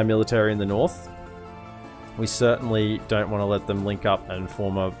with our military in the north. We certainly don't want to let them link up and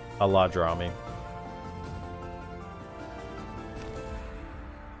form a larger army.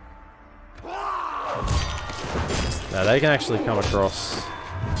 Now they can actually come across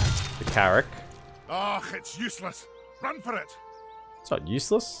the Carrick. Ah, it's useless. Run for it. It's not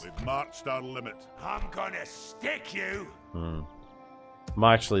useless. We've marched our limit. I'm gonna stick you.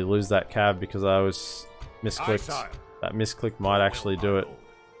 Might actually lose that cab because I was misclicked. That misclick might actually do it.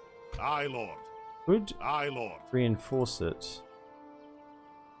 Aye, Lord. Would Aye, Lord. reinforce it.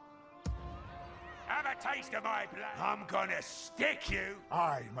 Have a taste of my blood. I'm gonna stick you.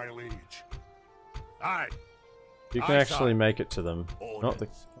 Aye, my liege. Aye. You can actually make it to them. Not the...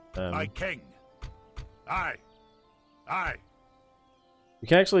 My king. Aye. Aye. You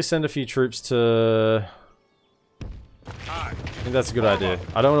can actually send a few troops to... Aye. I think that's a good idea.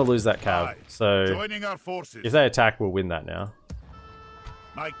 I don't want to lose that cab. Aye. So Joining our forces. if they attack, we'll win that now.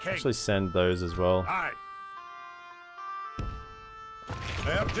 My king. Actually send those as well. Aye.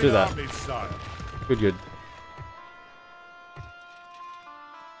 Do that. Armies, sire. Good. Get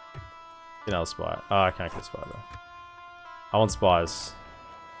another spy. Oh, I can't get a spy though. I want spies.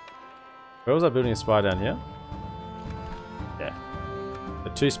 Where was I building a spy down here? Yeah. The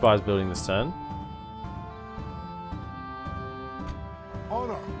 2 spies building this turn.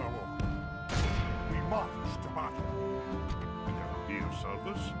 Honor, my lord. We march to battle. Be of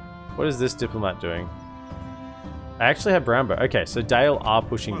service. What is this diplomat doing? I actually have Brownbow. Okay, so Dale are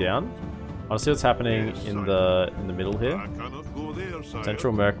pushing down. I want to see what's happening in the middle here. I cannot go there, sire.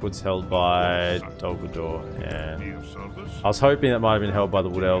 Central Mirkwood's held by Dolgador. Be Yeah. of service. I was hoping that might have been held by the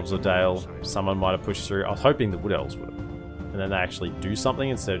Wood Elves or Dale. Someone might have pushed through. I was hoping the Wood Elves would have. And then they actually do something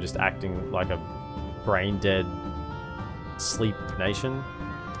instead of just acting like a brain-dead sleep nation.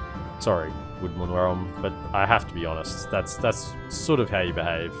 Sorry, Woodland Realm, but I have to be honest. That's sort of how you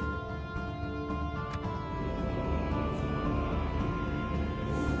behave.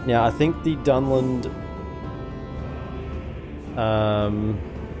 Now, I think the Dunland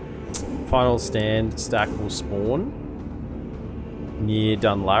Final Stand stack will spawn near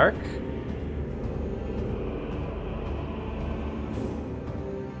Dunlaric.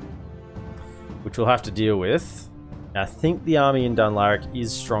 Which we'll have to deal with. Now, I think the army in Dunlaric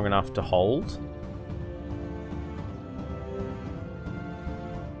is strong enough to hold.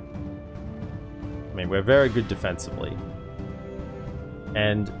 I mean, we're very good defensively.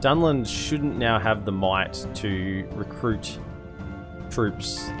 And Dunland shouldn't now have the might to recruit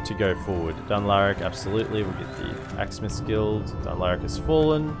troops to go forward. Dunlaric, absolutely. We'll get the Axesmiths Guild. Dunlaric has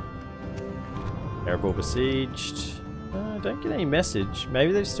fallen. Erebor besieged. Don't get any message.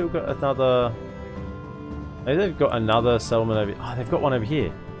 Maybe they've still got another... Maybe they've got another settlement over... Oh, they've got one over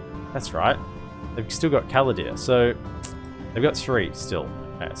here. That's right. They've still got Caladir. So, they've got 3 still.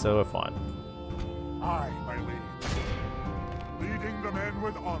 Okay, so we're fine. Aye, my liege. Leading the men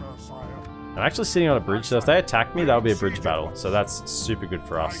with honor, sire. I'm actually sitting on a bridge, so if they attack me, that'll be a bridge battle. So that's super good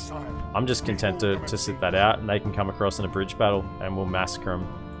for us. I'm just content to sit that out, and they can come across in a bridge battle, and we'll massacre them.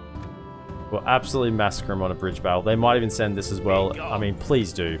 We'll absolutely massacre them on a bridge battle. They might even send this as well. I mean,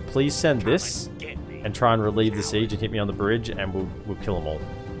 please do. Please send this, and try and relieve the siege and hit me on the bridge, and we'll kill them all.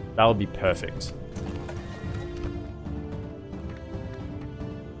 That would be perfect.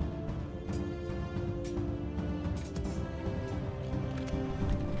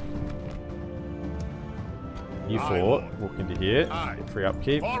 You 4, walk into here. Get free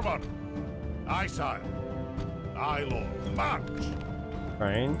upkeep. Forward. Aye, sire. Aye, Lord. March.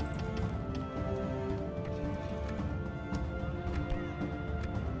 Train.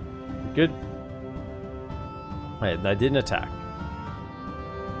 Good. Wait, they didn't attack.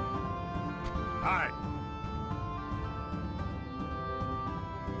 Aye.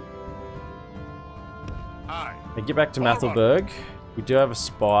 Aye. Now get back to Mathelberg. We do have a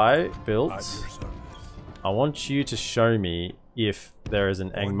spy built. I want you to show me if there is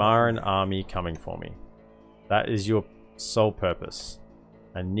an Angmaran army coming for me. That is your sole purpose.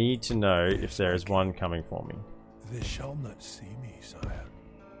 I need to know if there is one coming for me. They shall not see me, sire.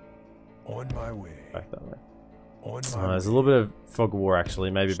 On my way. Back that way. On my There's a way. little bit of fog of war actually.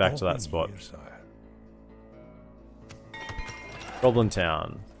 Maybe back to that spot. Here, sire. Goblin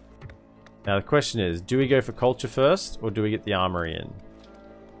Town. Now the question is, do we go for culture first or do we get the armory in?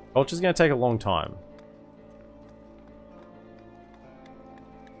 Culture's going to take a long time.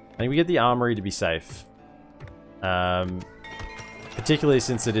 I think we get the armory to be safe. Particularly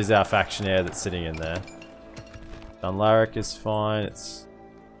since it is our factionaire that's sitting in there. Dunlaric is fine. It's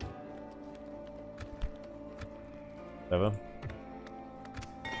Whatever.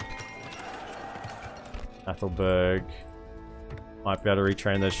 Athelberg might be able to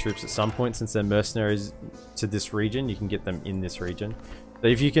retrain those troops at some point since they're mercenaries to this region. You can get them in this region. So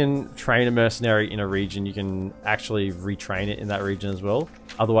if you can train a mercenary in a region, you can actually retrain it in that region as well.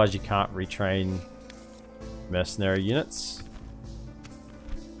 Otherwise, you can't retrain mercenary units.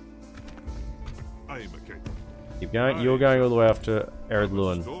 I am a king. Keep going. You're going all the way off to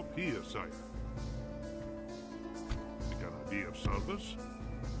Eredluin. Stop here, sire. Can I be of service?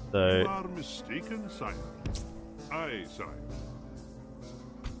 So You are mistaken, sire. Aye, sire.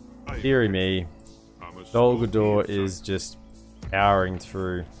 I am dearie king. me, I must Dol stop Guldur here, is sire. just powering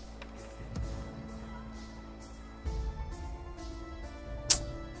through.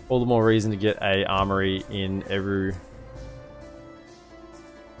 All the more reason to get a armory in Eru.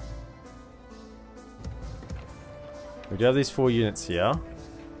 We do have these 4 units here.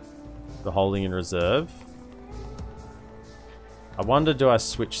 The holding in reserve. I wonder, do I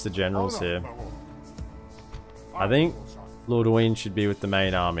switch the generals Oh, no, here? my lord. I think Lord Owain should be with the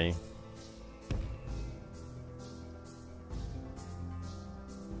main army.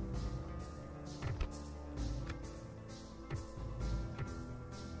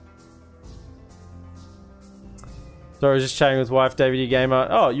 So I was just chatting with wife, David E. Gamer.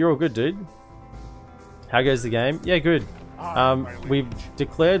 Oh, you're all good, dude. How goes the game? Yeah, good. We've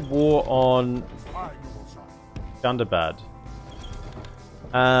declared war on Gundabad,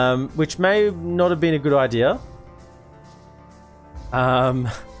 which may not have been a good idea.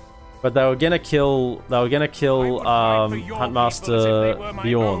 But they were gonna kill Huntmaster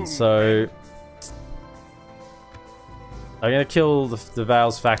Bjorn, so they're gonna kill the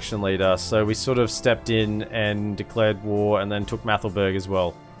Vale's faction leader. So we sort of stepped in and declared war, and then took Mathelberg as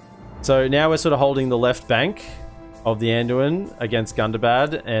well. So now we're sort of holding the left bank of the Anduin against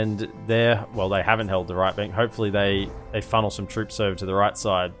Gundabad, and they haven't held the right bank. Hopefully they funnel some troops over to the right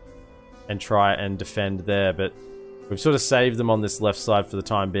side and try and defend there, but we've sort of saved them on this left side for the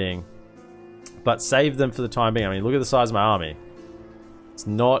time being. But save them for the time being. I mean, look at the size of my army. It's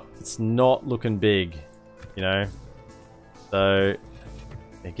not looking big, you know. So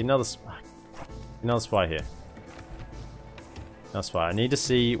yeah, get another spy here. Another spy. I need to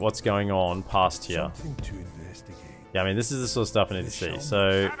see what's going on past here. Something to investigate. Yeah, I mean, this is the sort of stuff I need to see.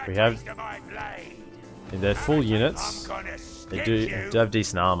 So we have they're full units. They do have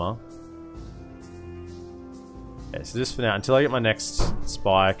decent armor. Okay, so just for now, until I get my next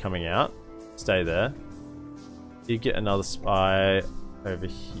spy coming out, stay there. You get another spy over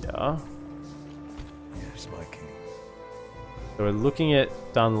here. Yes, my king. So we're looking at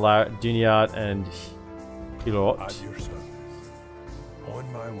Dunyard and Hilort. At your service.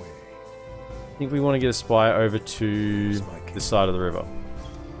 On my way. I think we want to get a spy over to this side of the river.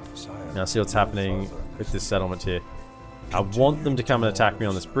 Sire, Now see what's happening with this settlement here. I want them to come and attack me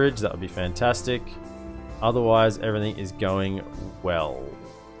on this bridge. That would be fantastic. Otherwise, everything is going well.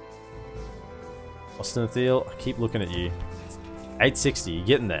 Austin Thiel, I keep looking at you. 860, you're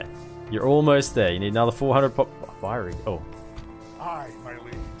getting there. You're almost there. You need another 400 fire rig. Oh, Aye, my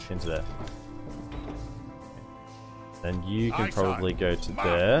liege. into there. And you can probably go to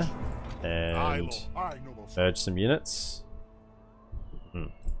there and Aye, noble sir. merge some units.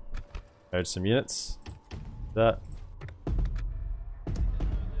 Merge some units. That.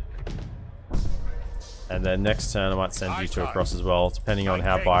 And then next turn I might send you two across as well, depending on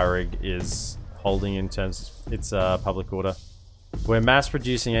how Byrig is holding in terms of its public order. We're mass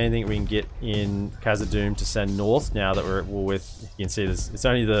producing anything we can get in Khazad-dum to send north now that we're at war with. You can see this. It's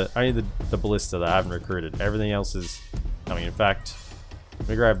only the ballista that I haven't recruited. Everything else is coming. In fact, let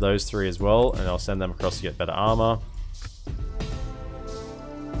me grab those 3 as well, and I'll send them across to get better armor.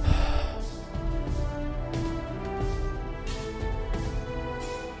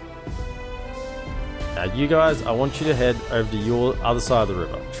 Now you guys, I want you to head over to your other side of the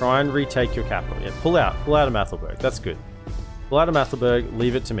river. Try and retake your capital. Yeah, pull out of Mathelberg. That's good. Pull out of Mathelberg,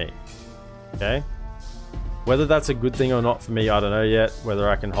 leave it to me. Okay? Whether that's a good thing or not for me, I don't know yet. Whether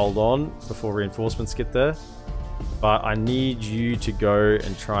I can hold on before reinforcements get there. But I need you to go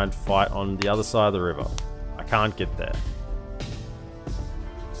and try and fight on the other side of the river. I can't get there.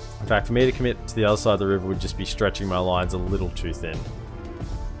 In fact, for me to commit to the other side of the river would just be stretching my lines a little too thin.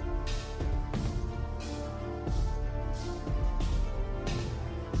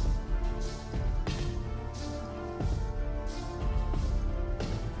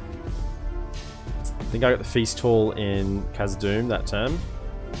 I think I got the Feast Hall in Khazad-dum that term.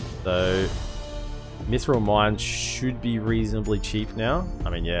 So Mithril Mine should be reasonably cheap now. I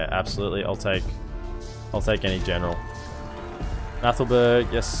mean, yeah, absolutely. I'll take any general. Mathelberg,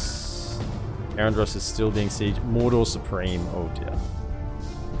 yes. Erendros is still being sieged. Mordor Supreme. Oh dear.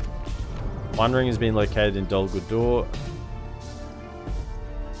 One ring has been located in Dol Guldur.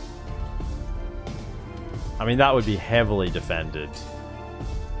 I mean, that would be heavily defended.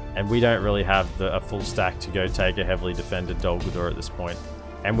 And we don't really have a full stack to go take a heavily defended Dol Guldur at this point.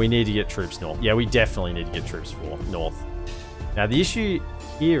 And we need to get troops north. Yeah, we definitely need to get troops north. Now, the issue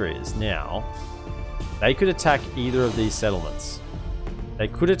here is now, they could attack either of these settlements. They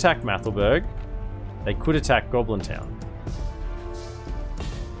could attack Mathelberg. They could attack Goblin Town.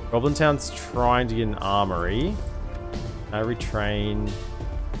 Goblin Town's trying to get an armory. I retrain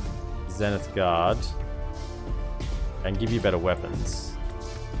Zenith Guard and give you better weapons.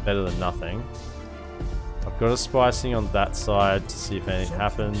 Better than nothing. I've got a spicing on that side to see if anything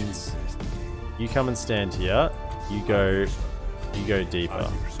happens. You come and stand here. You go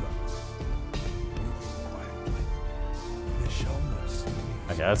deeper.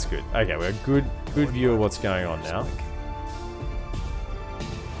 Okay, that's good. Okay, we're good view of what's going on now.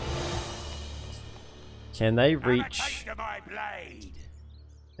 Can they reach?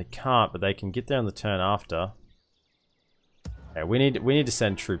 They can't, but they can get there on the turn after. Okay, we need to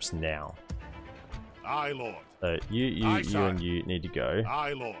send troops now. Aye, Lord. So you and you need to go.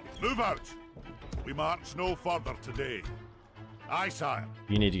 Aye, Lord. Move out. We march no further today. Aye, sire.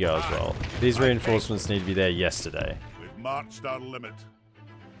 You need to go as well. These reinforcements need to be there yesterday. We've marched our limit.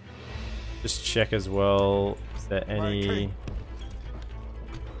 Just check as well. Is there any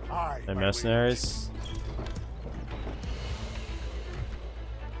no mercenaries?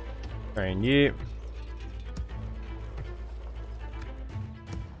 Train you.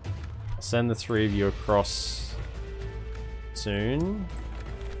 I'll send the three of you across soon.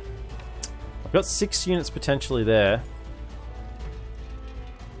 I've got 6 units potentially there.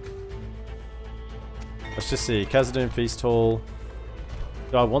 Let's just see. Khazad-dum Feast Hall.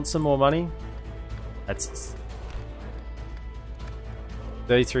 Do I want some more money? That's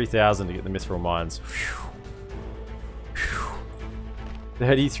 33,000 to get the Mithril Mines. Whew. Whew.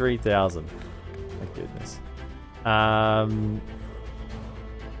 33,000. Thank goodness. How's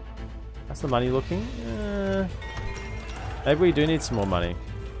the money looking? Maybe we do need some more money.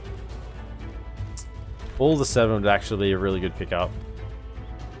 All the 7 would actually be a really good pickup.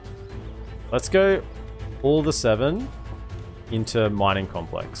 Let's go all the 7 into mining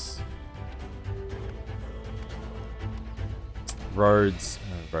complex. Roads.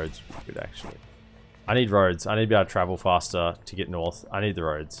 Roads would be good actually. I need roads. I need to be able to travel faster to get north. I need the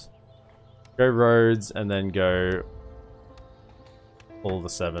roads. Go roads and then go all the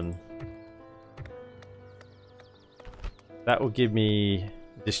 7. That will give me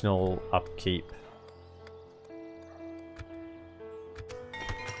additional upkeep.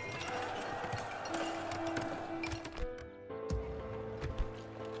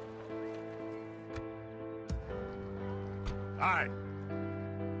 Aye.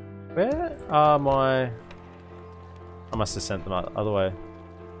 Where are my... I must have sent them out the other way.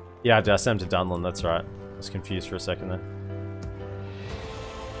 Yeah, I did. I sent them to Dunlin, that's right. I was confused for a second there.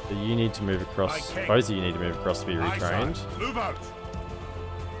 So you need to move across. Both of you need to move across to be retrained. Move out.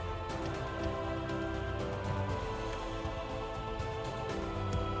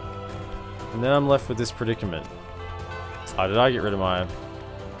 And then I'm left with this predicament. Oh, did I get rid of my...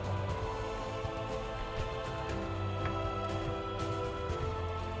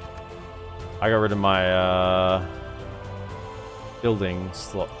 I got rid of my building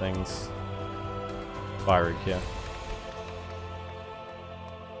slot things. Fire rig here.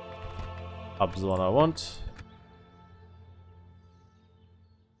 Hub's the one I want.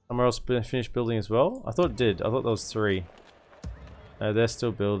 Somewhere else finished building as well? I thought it did. I thought there was 3. No, they're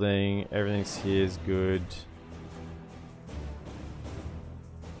still building. Everything's here is good.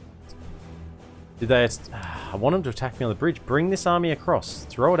 Did they... I want them to attack me on the bridge. Bring this army across.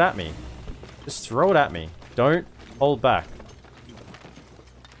 Throw it at me. Just throw it at me. Don't hold back.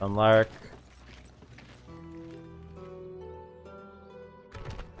 Unlark.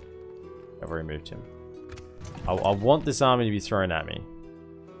 I've removed him. I want this army to be thrown at me.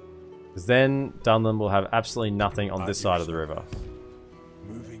 Because then Dunlin will have absolutely nothing on this side of the river.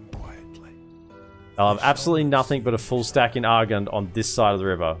 Moving quietly. They'll have absolutely nothing but a full stack in Argund on this side of the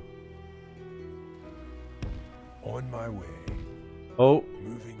river. On my way. Oh.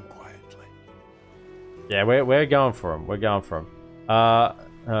 Moving quietly. Yeah, we're going for him. We're going for him.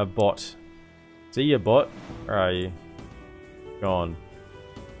 Bot. See you, bot. Where are you? Gone.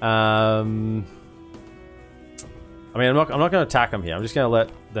 I mean, I'm not going to attack them here. I'm just going to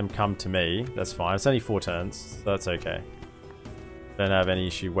let them come to me. That's fine. It's only 4 turns, so that's okay. Don't have any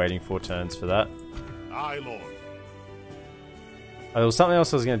issue waiting 4 turns for that. Aye, Lord. there was something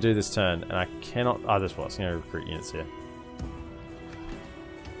else I was going to do this turn, and I cannot... Oh, this was. I'm going to recruit units here.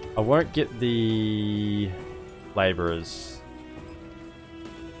 I won't get the labourers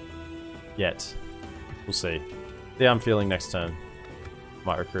yet. We'll see. See how I'm feeling next turn.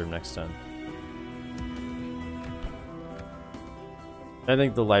 Might recruit them next turn. I don't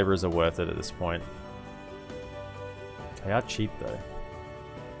think the labourers are worth it at this point. They are cheap though.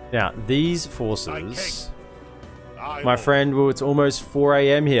 Now, these forces... My friend, well, it's almost 4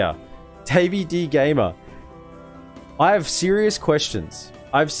 AM here. Davey D Gamer. I have serious questions.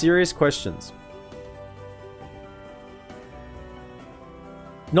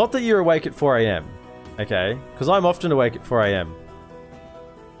 Not that you're awake at 4 AM, okay? Because I'm often awake at 4 AM.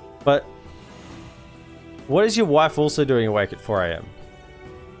 But what is your wife also doing awake at 4 AM?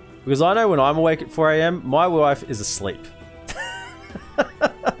 Because I know when I'm awake at 4 AM, my wife is asleep.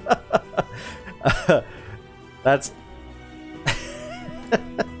 That's...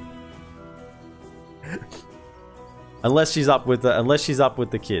 unless she's up with the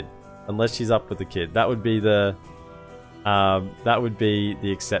kid. That would be the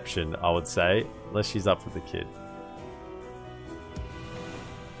exception, I would say. Unless she's up with the kid.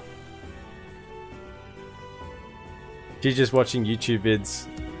 She's just watching YouTube vids.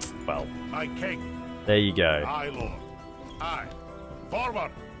 Well, my king. There you go. Aye, Lord. Aye. Forward.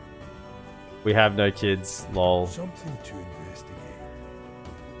 We have no kids, lol. Something to investigate.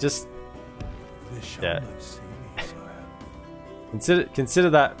 Just They shall yeah. not see me, sire. Consider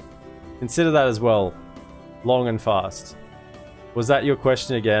that as well. Long and fast. Was that your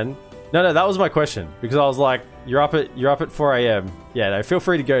question again? No, that was my question because I was like, you're up at 4 AM. Yeah, no, feel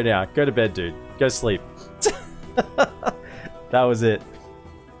free to go now. Go to bed, dude. Go sleep. That was it.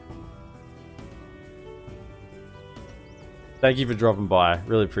 Thank you for dropping by.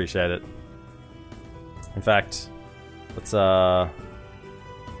 Really appreciate it. In fact, let's give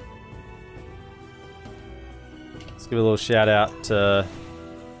a little shout out to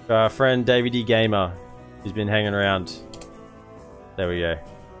our friend Davey D Gamer, who's been hanging around. There we go.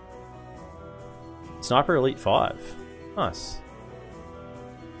 Sniper Elite 5. Nice.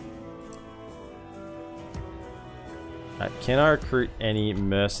 Can I recruit any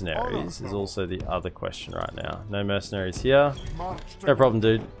mercenaries is also the other question right now. No mercenaries here. No problem,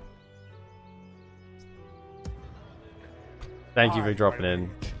 dude. Thank you for dropping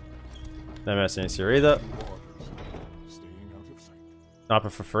in. No mercenaries here either. Sniper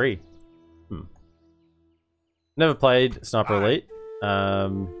for free. Never played Sniper Elite.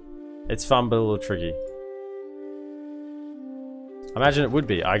 It's fun but a little tricky. I imagine it would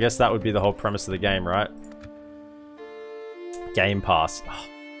be. I guess that would be the whole premise of the game, right? Game Pass.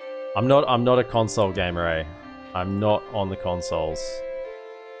 I'm not a console gamer, eh? I'm not on the consoles.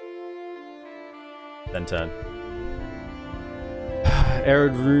 Then turn.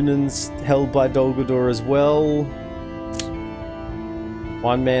 Arid Runans held by Dolgador as well.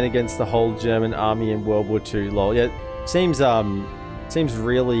 One man against the whole German army in World War II. Lol. Yeah, seems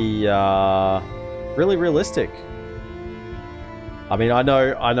really really realistic. I mean, I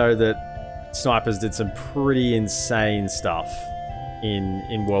know that snipers did some pretty insane stuff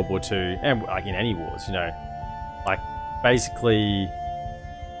in World War II and like in any wars, you know, like basically,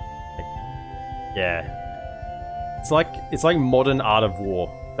 yeah. It's like modern art of war.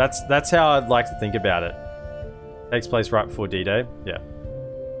 That's how I'd like to think about it. Takes place right before D-Day. Yeah.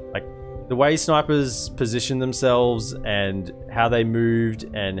 Like the way snipers position themselves and how they moved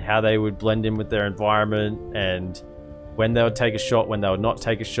and how they would blend in with their environment and when they would take a shot, when they would not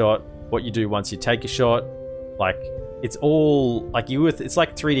take a shot, what you do once you take a shot. Like it's all like it's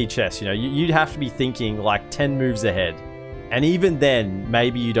like 3D chess, you know. You'd have to be thinking like 10 moves ahead. And even then,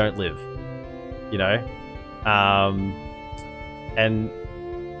 maybe you don't live. You know? And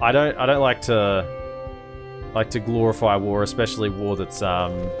I don't like to glorify war, especially war that's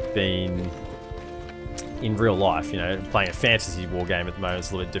been in real life. You know, playing a fantasy war game at the moment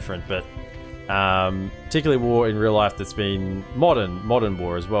is a little bit different, but particularly war in real life that's been modern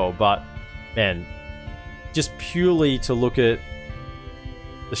war as well. But man, just purely to look at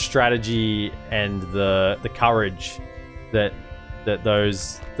the strategy and the courage that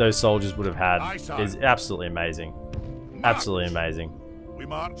those soldiers would have had is absolutely amazing. Absolutely amazing. We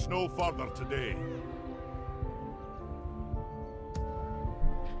march no further today.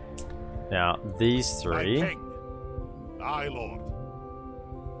 Now, these three. My king. Aye, Lord.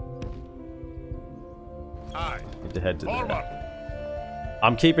 Aye. Need to head to Forward. there.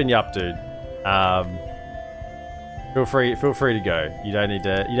 I'm keeping you up, dude. Feel free to go. You don't need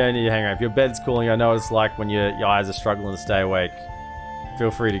to hang around. If your bed's calling, I know what it's like when your eyes are struggling to stay awake.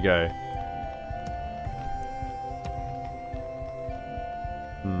 Feel free to go.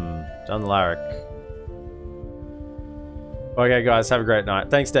 Dunlaric. Okay, guys, have a great night.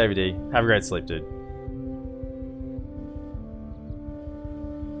 Thanks, Davey D. Have a great sleep, dude.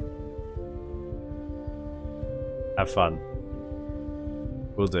 Have fun.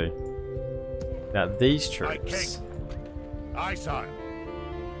 Will do. Now, these troops. Aye, sire.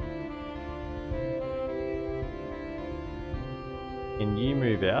 Can you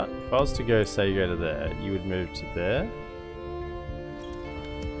move out? If I was to go, say you go to there, you would move to there.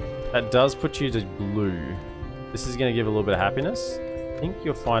 That does put you to blue. This is going to give a little bit of happiness. I think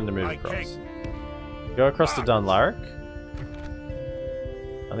you're fine to move across. Go across to Dunlaric.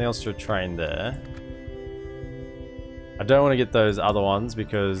 Nothing else to train there. I don't want to get those other ones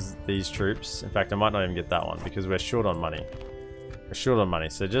because these troops... In fact, I might not even get that one because we're short on money. We're short on money,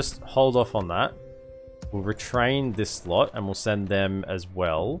 so just hold off on that. We'll retrain this lot and we'll send them as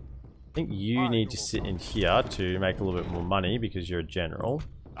well. I think you need to sit in here to make a little bit more money because you're a general.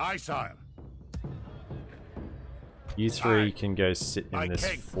 Aye, sire. You three can go sit in this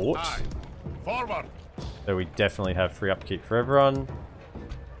fort. Forward. So we definitely have free upkeep for everyone.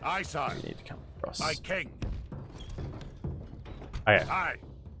 Aye, sire. You need to come across. My king. Okay. Aye.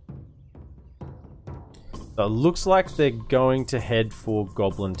 So it looks like they're going to head for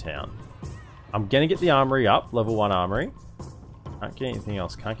Goblin Town. I'm gonna get the armory up, level 1 armory. Can't get anything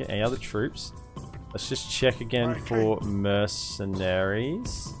else, can't get any other troops. Let's just check again for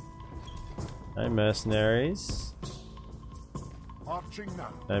mercenaries. No mercenaries.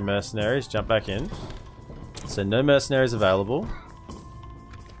 No mercenaries, jump back in. So no mercenaries available.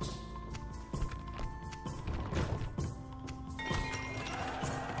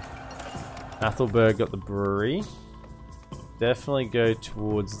 Athelberg got the brewery. Definitely go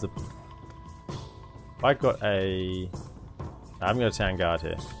towards the... I got a... I haven't got a town guard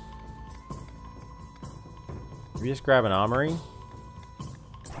here. Can we just grab an armory?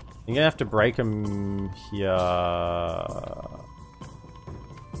 You're gonna have to break them here.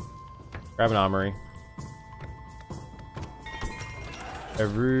 Grab an armory.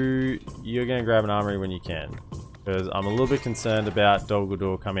 Aru, you're gonna grab an armory when you can. Because I'm a little bit concerned about Dol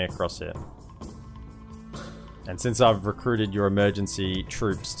Guldur coming across here. And since I've recruited your emergency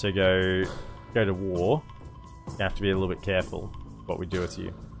troops to go to war, you have to be a little bit careful what we do with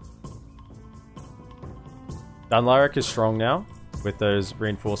you. Dunlaric is strong now with those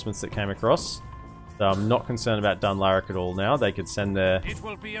reinforcements that came across. So I'm not concerned about Dunlaric at all now. They can send their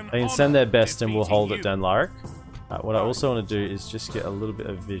best and we'll hold at Dunlaric. What I also want to do is just get a little bit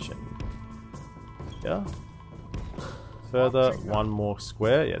of vision. Yeah. Further, one more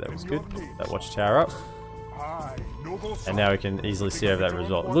square. Yeah, that was good. That watchtower up. And now we can easily see over that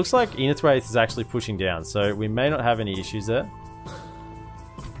result. It looks like Enithwaith is actually pushing down, so we may not have any issues there.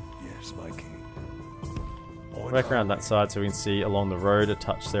 Yes, my king. Back around that side so we can see along the road a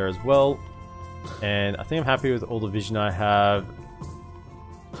touch there as well. And I think I'm happy with all the vision I have.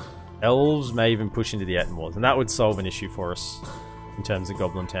 Elves may even push into the Ettenwars, and that would solve an issue for us in terms of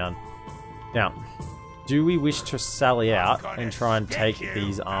Goblin Town. Now, do we wish to sally out and try and take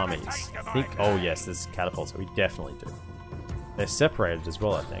these armies? I think, oh yes, there's catapults, so we definitely do. They're separated as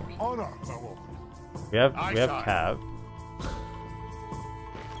well, I think. We have Cav.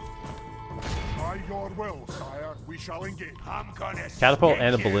 Catapult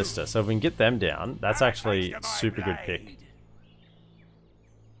and a ballista, so if we can get them down, that's actually a super good pick.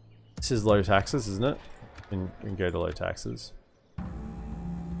 This is low taxes, isn't it? We can go to low taxes.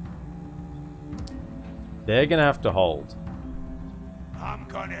 They're going to have to hold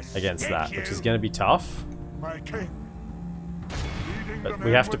against that, which is going to be tough. But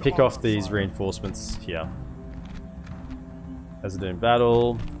we have to pick off these reinforcements here. As they're doing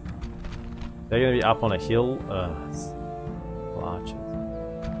battle. They're going to be up on a hill. Archers.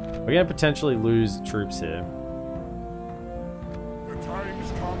 We're going to potentially lose troops here.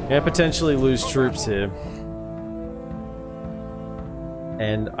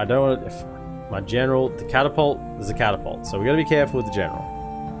 And I don't want to... My general, the catapult, there's a catapult, so we got to be careful with the general.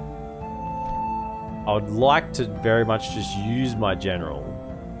 I would like to very much just use my general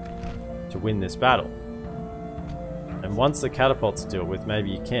to win this battle. And once the catapults deal with, maybe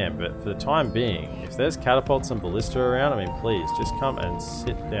you can, but for the time being, if there's catapults and ballista around, I mean, please, just come and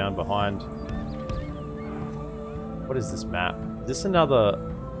sit down behind... What is this map? Is this another...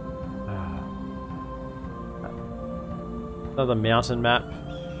 another mountain map?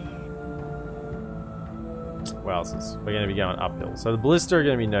 Wowzers, we're going to be going uphill. So the ballista are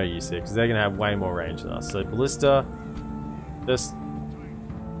going to be no use here because they're going to have way more range than us. So ballista, just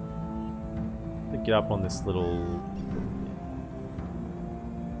get up on this little...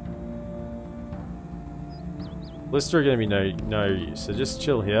 Ballista are going to be no use, so just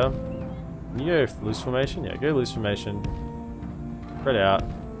chill here. Can you go loose formation? Yeah, go loose formation. Spread out.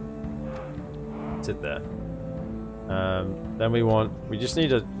 Sit there. Then we just need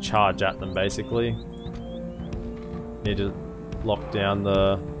to charge at them basically. Need to lock down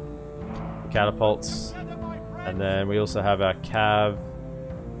the catapults. And then we also have our cav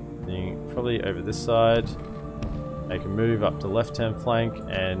thing probably over this side. They can move up to left hand flank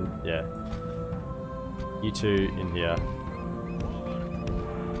and yeah. You two in here.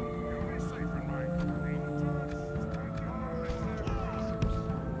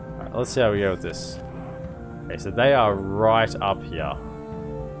 Alright, let's see how we go with this. Okay, so they are right up here.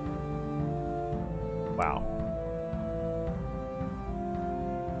 Wow.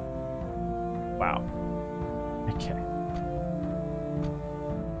 Wow. Okay.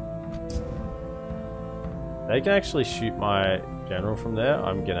 They can actually shoot my general from there.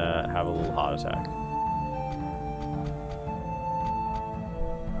 I'm gonna have a little heart attack.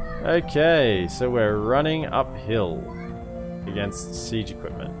 Okay, so we're running uphill against siege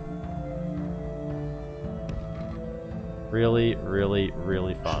equipment. Really, really,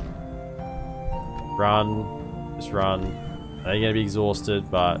 really fun. Run. Just run. They're gonna be exhausted,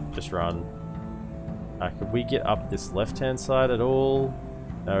 but just run. Could we get up this left-hand side at all?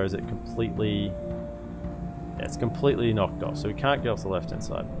 Or is it completely... Yeah, it's completely knocked off, so we can't get off the left-hand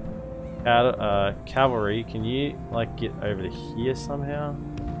side. Cavalry, can you, like, get over to here somehow?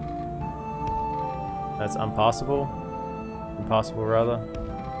 That's unpassable. Impassable, rather.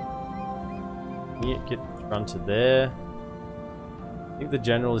 Can you run to there? I think the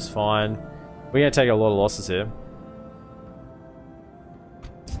general is fine. We're going to take a lot of losses here.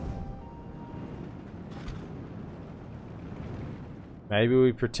 Maybe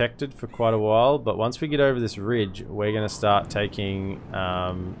we protected for quite a while, but once we get over this ridge, we're going to start taking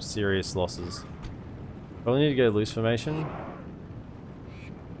serious losses. Probably need to go loose formation.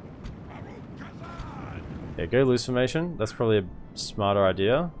 Yeah, go loose formation. That's probably a smarter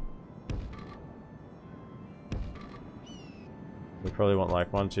idea. We probably want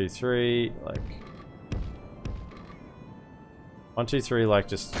like 1, 2, 3, like 1, 2, 3, like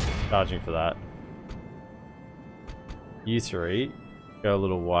just charging for that. You three, go a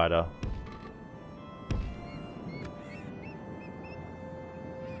little wider.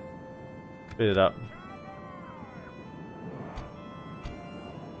 Speed it up.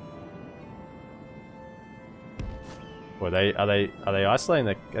 Are they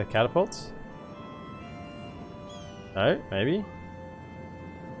isolating the catapults? No, maybe.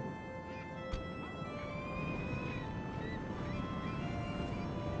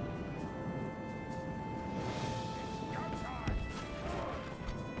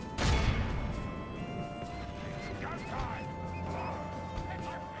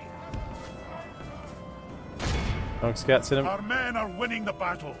 Scouts hit him. Our men are winning the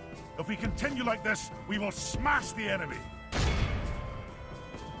battle. If we continue like this, we will smash the enemy.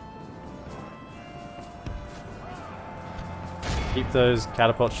 Keep those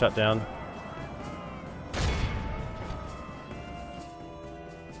catapults shut down.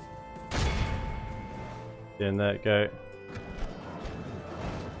 Doing that, go.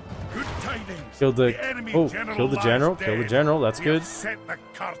 Good tidings. Killed the enemy oh, general killed the general. lies Kill the dead. general. That's We good. have sent the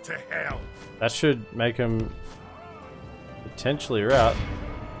cart to hell. That should make him potentially rout.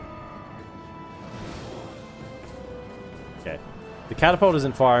 Okay. The catapult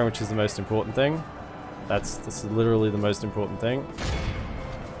isn't firing, which is the most important thing. This is literally the most important thing.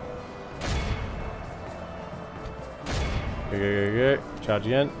 Go, go, go, go. Charge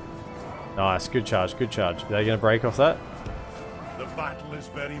again. Nice. Good charge. Good charge. Are they going to break off that? The battle is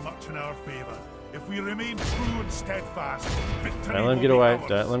very much in our favor. If we remain true and steadfast, victory Don't let him will get be away. ours.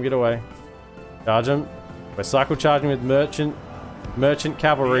 Don't let him get away. Charge him. We're cycle charging with merchant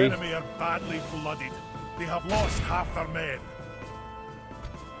cavalry. The enemy are badly blooded. They have lost half their men.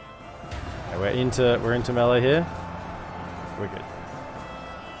 Okay, we're into melee here. We're good.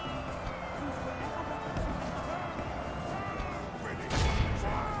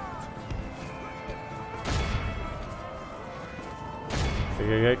 Go,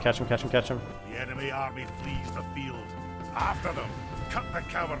 go, go. Catch him, catch him, catch him. The enemy army flees the field. After them, cut the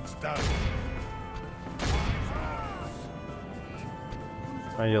cowards down.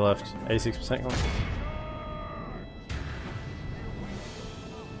 How you left? 86% gone.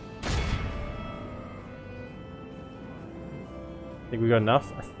 Think we got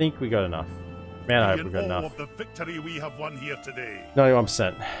enough? I think we got enough. Man, I hope we got enough. Of the victory we have won here today.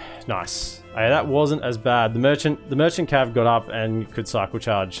 91%. Nice. Hey, that wasn't as bad. The merchant cav got up and could cycle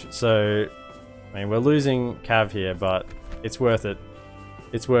charge. So, I mean, we're losing cav here, but it's worth it.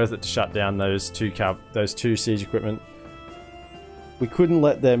 It's worth it to shut down those two siege equipment. we couldn't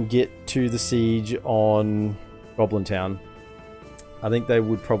let them get to the siege on Goblin Town. I think they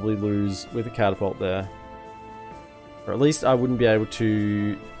would probably lose with a catapult there. Or at least I wouldn't be able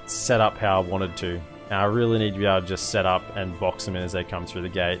to set up how I wanted to. Now I really need to be able to just set up and box them in as they come through the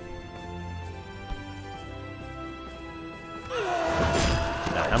gate.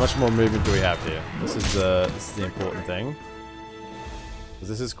 Now, how much more movement do we have here? This is the important thing. Because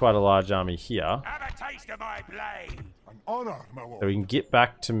this is quite a large army here. Have a taste of my blade. An honor, my lord. So we can get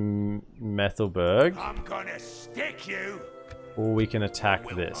back to Methelberg. I'm gonna stick you. Or we can attack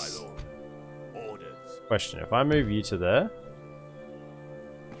this. Question, if I move you to there...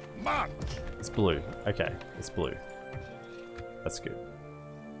 March. It's blue. Okay, it's blue. That's good.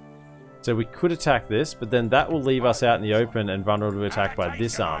 So we could attack this, but then that will leave us out in the open and vulnerable to attack by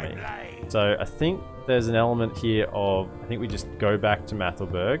this army. So I think there's an element here of... I think we just go back to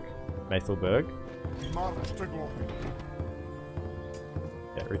Methelberg. March to glory.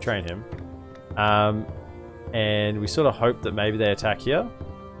 Yeah, retrain him. And we sort of hope that maybe they attack here.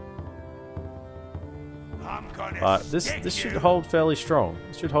 But this should hold fairly strong.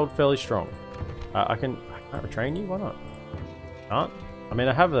 This should hold fairly strong. I can't retrain you? Why not? Can't? I mean,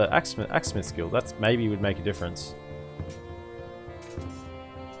 I have an axsmith skill. That's maybe would make a difference.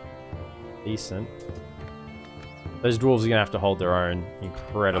 Decent. Those dwarves are gonna have to hold their own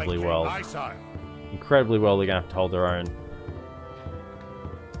incredibly well. Incredibly well, they're gonna have to hold their own.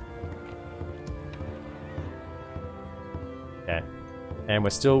 Okay. And we're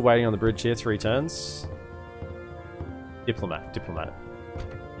still waiting on the bridge here, 3 turns. Diplomat.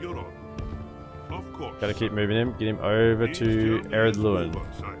 You're on. Of course. Gotta keep moving him. Get him over to Eredluin.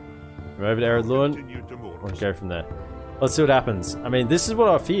 Come over to Eredluin. We'll go from there. Let's see what happens. I mean, this is what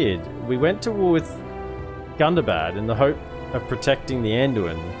I feared. We went to war with Gundabad in the hope of protecting the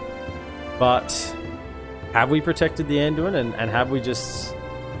Anduin. But have we protected the Anduin? And have we just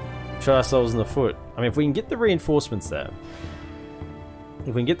shot ourselves in the foot? I mean, if we can get the reinforcements there.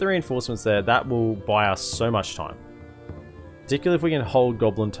 That will buy us so much time. Particularly if we can hold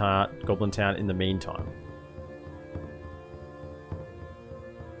Goblin Town in the meantime.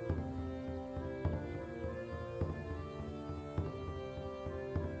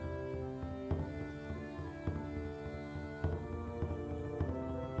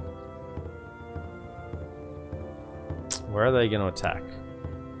 Where are they going to attack?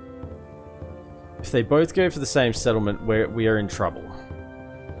 If they both go for the same settlement, we are in trouble.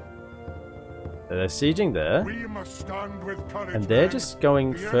 They're sieging there, and they're just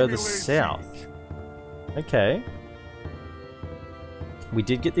going further south. Okay. We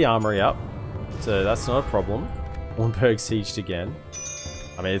did get the armory up, so that's not a problem. Ornberg sieged again.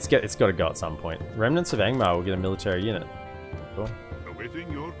 I mean, it's got to go at some point. Remnants of Angmar will get a military unit. Cool.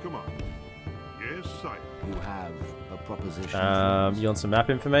 Awaiting your command. Yes, sire. You have a proposition. You want some map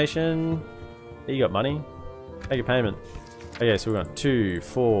information? Here, you got money. Make a payment. Okay, so we're on 2,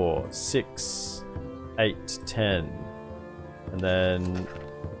 4, 6, 8, 10, and then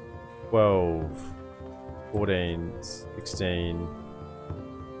 12, 14, 16,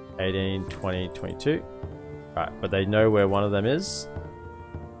 18, 20, 22. Right, but they know where one of them is.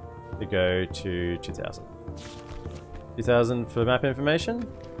 To go to 2,000. 2,000 for map information.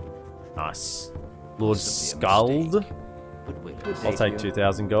 Nice. Lord Skald. I'll take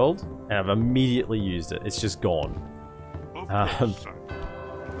 2,000 gold, and I've immediately used it. It's just gone.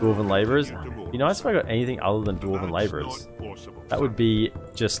 Dwarven laborers. It'd be nice if I got anything other than dwarven laborers. That would be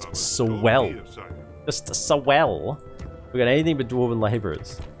just swell. Just swell. We got anything but dwarven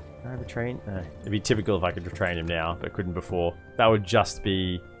laborers. Can I retrain? No. It'd be typical if I could retrain him now, but couldn't before. That would just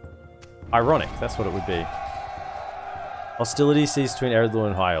be ironic. That's what it would be. Hostility ceased between Eredluin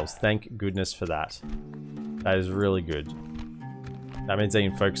and High Elves. Thank goodness for that. That is really good. That means they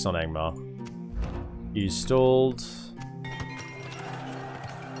can focus on Angmar. You stalled.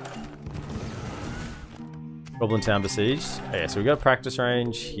 Goblin Town besieged. Okay, so we've got a practice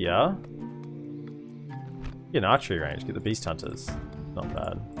range here. Get an archery range, get the beast hunters. Not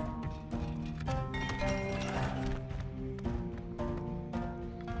bad.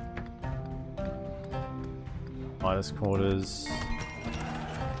 Minus quarters.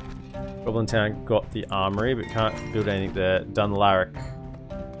 Goblin Town got the armory, but can't build anything there. Dunlaric.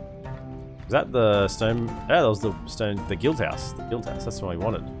 Was that the stone? Yeah, that was the stone. The guild house. The guild house. That's what we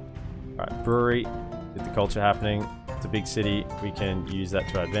wanted. Alright, brewery. Get the culture happening. It's a big city. We can use that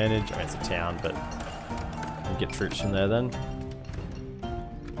to our advantage. I mean, it's a town, but we can get troops from there then.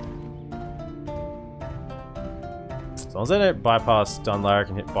 As long as they don't bypass Dunlaric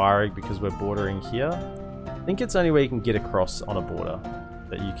and hit Byrig because we're bordering here. I think it's only where you can get across on a border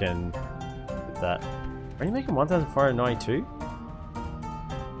that you can hit that. Are you making 1,492?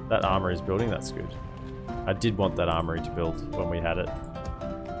 That armory is building, that's good. I did want that armory to build when we had it.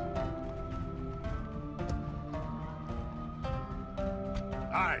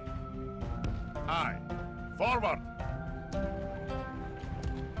 Aye. Aye. Forward.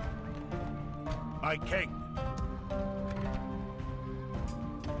 My king.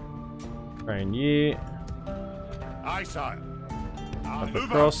 Train you. Aye, sire. Up Move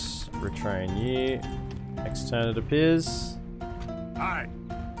across. Retrain you. Next turn it appears. on. Aye.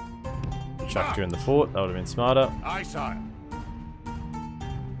 Chucked you in the fort, that would have been smarter. Aye, sire.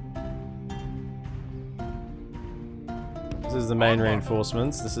 This is the main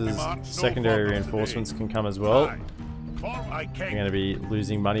reinforcements. This is secondary reinforcements can come as well. Aye. For my We're king. going to be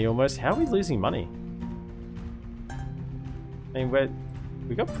losing money almost. How are we losing money? I mean,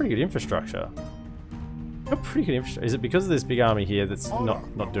 we've got pretty good infrastructure. We've got pretty good infrastructure. Is it because of this big army here that's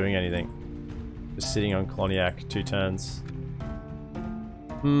not doing anything? Just sitting on Kloniak 2 turns.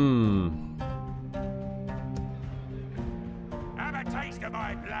 Have a taste of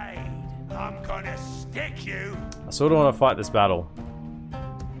my blade. I'm gonna stick you. I sort of want to fight this battle.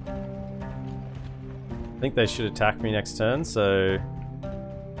 I think they should attack me next turn, so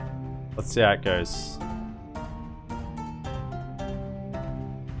let's see how it goes.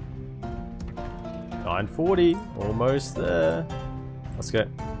 $940, almost there. Let's go.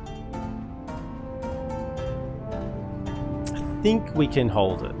 I think we can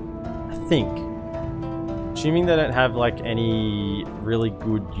hold it. I think. Assuming they don't have like any really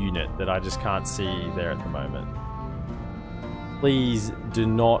good unit that I just can't see there at the moment. Please do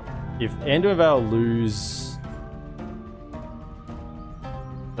not. If Anduinvale lose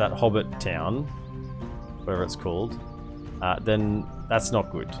that Hobbit town, whatever it's called, then that's not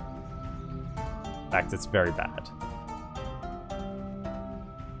good. In fact, it's very bad.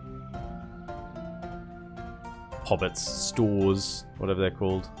 Hobbits, stores, whatever they're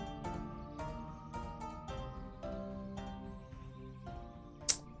called.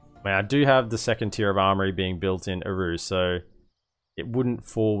 I mean, I do have the second tier of armory being built in Uru, so it wouldn't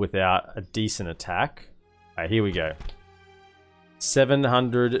fall without a decent attack. Alright, here we go.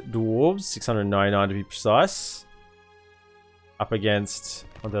 700 dwarves, 699 to be precise. Up against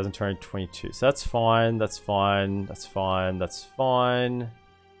 1,222. So that's fine, that's fine, that's fine, that's fine.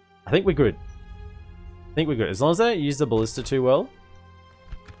 I think we're good. I think we're good. As long as they don't use the ballista too well,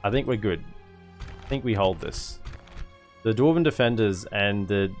 I think we're good. I think we hold this. The Dwarven Defenders and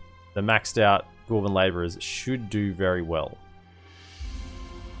the maxed out Dwarven Labourers should do very well.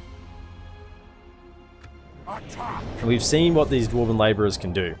 And we've seen what these Dwarven Labourers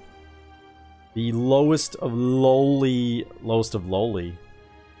can do. The lowest of lowly...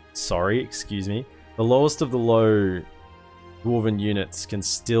 Sorry, excuse me. The lowest of the low Dwarven units can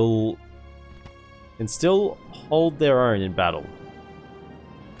still hold their own in battle.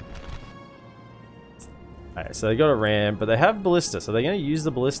 Okay, so they got a ram, but they have ballista, so they're going to use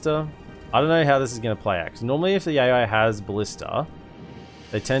the ballista. I don't know how this is going to play out. 'Cause normally if the AI has ballista,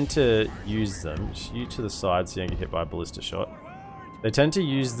 they tend to use them. Just you to the side so you don't get hit by a ballista shot. They tend to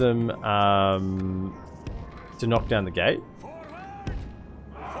use them to knock down the gate.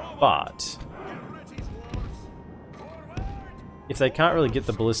 But if they can't really get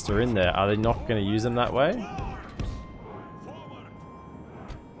the ballista in there, are they not going to use them that way?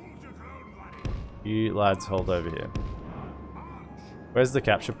 You lads hold over here. Where's the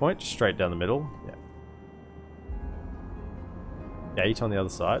capture point? Just straight down the middle. Yeah. Gate on the other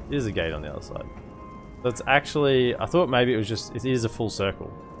side. There's a gate on the other side. So it's actually... I thought maybe it was just... It is a full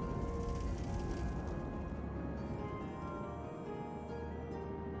circle.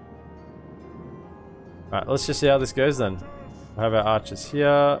 Alright, let's just see how this goes then. I have our archers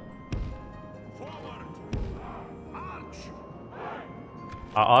here.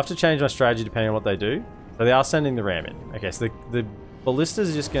 I'll have to change my strategy depending on what they do. So they are sending the ram in. Okay, so the ballistas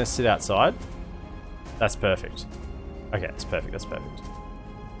are just going to sit outside. That's perfect. Okay, that's perfect, that's perfect.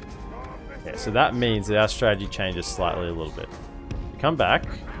 Okay, so that means that our strategy changes slightly a little bit. We come back.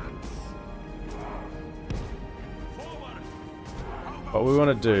 What we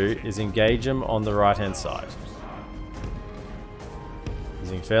want to do is engage them on the right-hand side.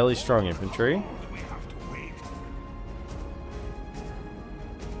 Using fairly strong infantry.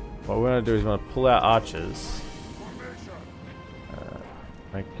 What we want to do is we want to pull our archers.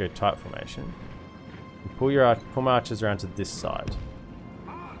 Make it go tight formation. And pull my archers around to this side.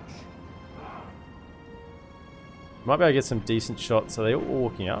 Might be able to get some decent shots. Are they all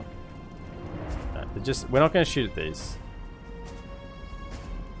walking up? No, we're not going to shoot at these.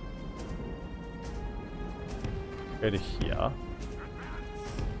 Go to here.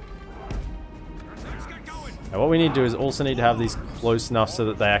 Now what we need to do is also need to have these close enough so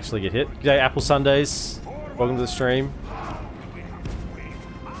that they actually get hit. G'day, Apple Sundays. Welcome to the stream.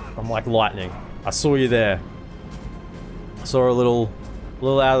 I'm like lightning. I saw you there. I saw a little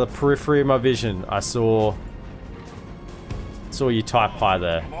out of the periphery of my vision. I saw you type hi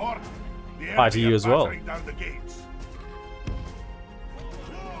there. Hi to you as well.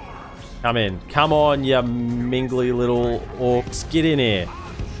 Come in. Come on, you mingly little orcs. Get in here.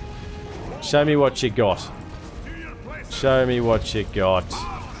 Show me what you got. Show me what you got.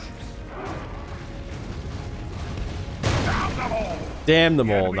 Damn them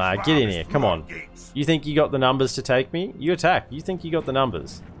all. Nah, get in here. Come on. You think you got the numbers to take me? You attack. You think you got the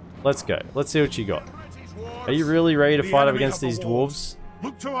numbers. Let's go. Let's see what you got. Are you really ready to fight up against these dwarves?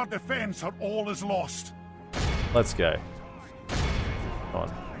 Look to our defense or all is lost. Let's go. Come on.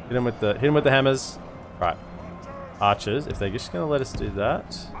 Hit him with the hammers. Right. Archers, if they're just gonna let us do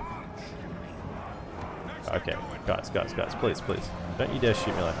that. Okay. Guys, please. Don't you dare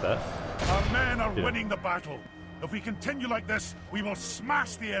shoot me like that. Our men are winning the battle. If we continue like this, we will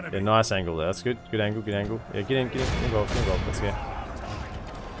smash the enemy. Yeah, nice angle there. That's good. Good angle. Yeah, get in. Get involved. Let's go.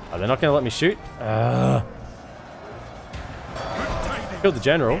 Oh, they're not gonna let me shoot? Killed the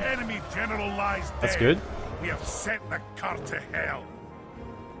general. The enemy general lies dead. That's good. We have sent the cart to hell.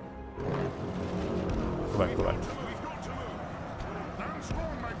 Go back.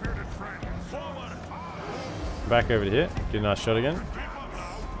 Back over to here. Get a nice shot again.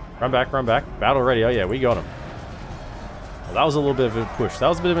 Run back. Battle ready. Oh yeah, we got him. Well, that was a little bit of a push. That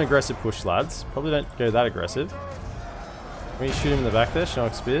was a bit of an aggressive push, lads. Probably don't go that aggressive. Can we shoot him in the back there?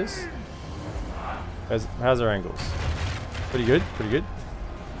 Chinook spears. How's our angles? Pretty good.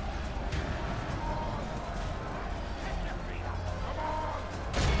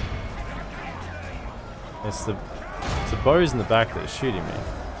 It's the bows in the back that are shooting me.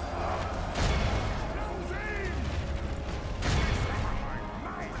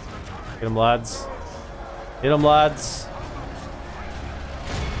 Hit him, lads.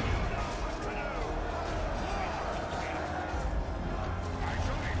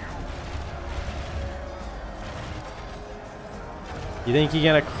 You think you're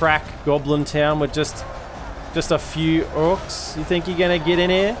gonna crack Goblin Town with just a few orcs? You think you're gonna get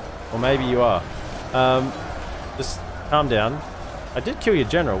in here? Or maybe you are. Just calm down. I did kill your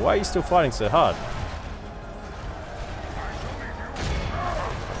general. Why are you still fighting so hard?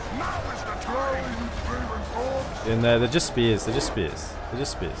 In there, they're just spears. Don't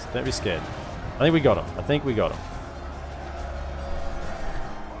be scared. I think we got him. Come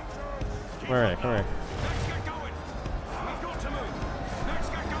here.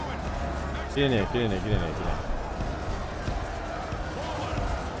 Get in here.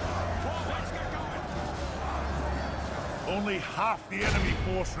 Only half the enemy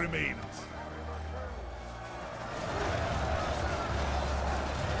force remains.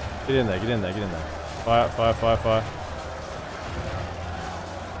 Get in there. Fire.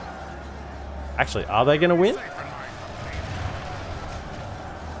 Actually, are they gonna win?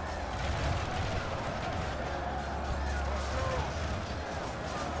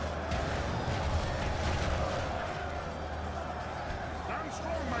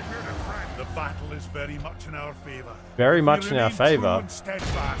 The battle is very much in our favor. Very much in our favor.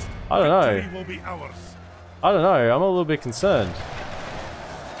 I don't know. I'm a little bit concerned.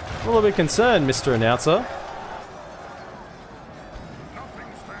 Mr. Announcer. Nothing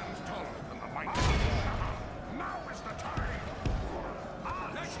stands taller than the might. Now is the time.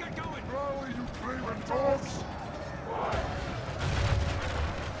 Let's get going. Rally, you craven dogs.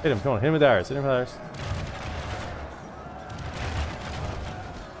 Hit him, come on, hit him with arrows. Go.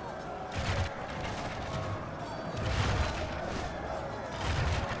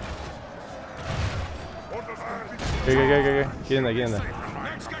 Get in there.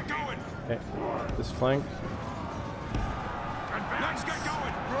 Okay, this flank.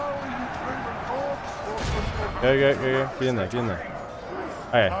 Go. Get in there.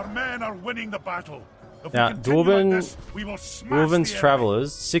 Okay. Our men are winning the battle. Now, Dwarven's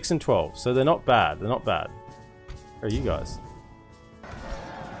Travelers, 6 and 12, so they're not bad. Where are you guys?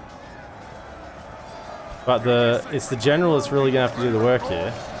 But it's the general that's really gonna have to do the work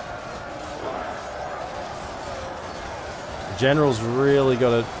here. The general's really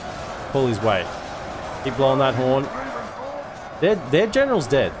got to pull his weight. Keep blowing that horn. Their general's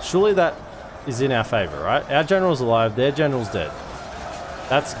dead. Surely that is in our favor, right? Our general's alive. Their general's dead.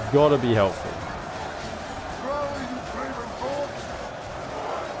 That's got to be helpful.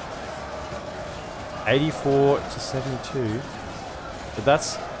 $84-72. But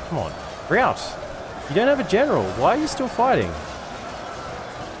that's... Come on. Rout. You don't have a general. Why are you still fighting?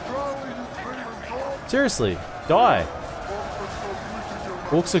 Seriously. Die.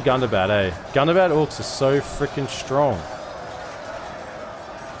 Orcs are Gundabad, eh? Gundabad orcs are so freaking strong.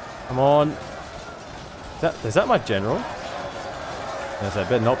 Come on. Is that my general? Yes, I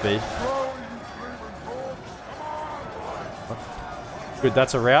better not be. Good,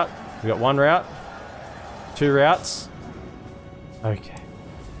 that's a route. We got one route. 2 routes. Okay.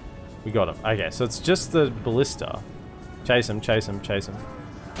 We got him. Okay, so it's just the ballista. Chase him, chase him, chase him.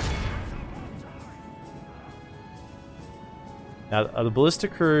 Now, are the ballista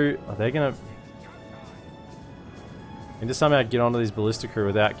crew... Are they gonna... And to somehow get onto these ballista crew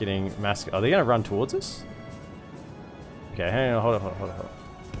without getting massacred. Are they gonna run towards us? Okay, hang on, hold on.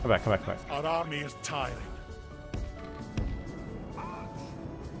 Come back. Our army is tiring.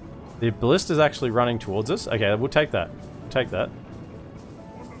 The ballista's actually running towards us. Okay, we'll take that. Take that.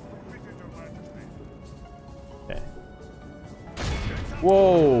 Okay.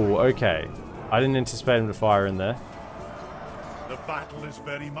 Whoa, okay. I didn't anticipate him to fire in there. The battle is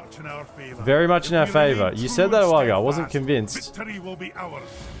very much in our favor. Very much in our favor. You said that a while ago. I wasn't convinced. Victory will be ours.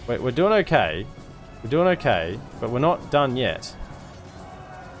 Wait, we're doing okay. We're doing okay, but we're not done yet.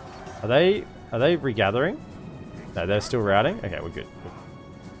 Are they regathering? No, they're still routing? Okay, we're good.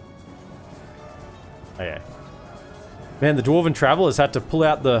 Okay. Man, the Dwarven Travelers had to pull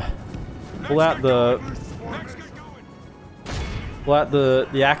out the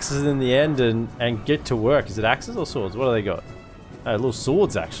axes in the end and get to work. Is it axes or swords? What do they got? Oh, little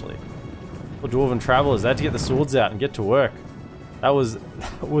swords actually. Little Dwarven Travelers, they had to get the swords out and get to work. That was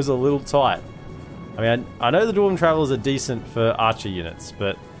a little tight. I mean, I know the Dwarven Travelers are decent for archer units,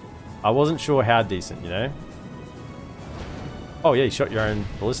 but I wasn't sure how decent, you know? Oh yeah, you shot your own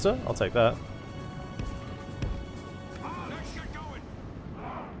ballista? I'll take that.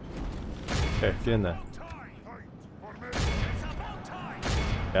 Okay, get in there.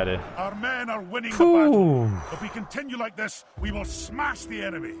 Got it. Our men are winning the battle. If we continue like this, we will smash the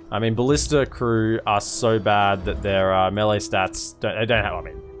enemy. I mean, ballista crew are so bad that their melee stats they don't have. I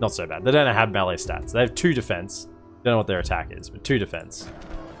mean, not so bad. They don't have melee stats. They have 2 defense. Don't know what their attack is, but 2 defense.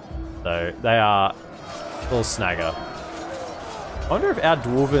 So they are a little snagger. I wonder if our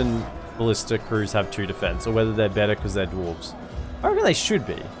dwarven ballista crews have 2 defense, or whether they're better because they're dwarves. I reckon they should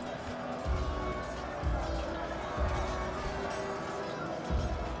be.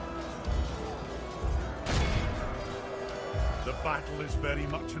 Battle is very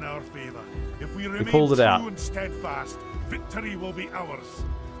much in our favor. If we remain pulled it true out. and steadfast, victory will be ours.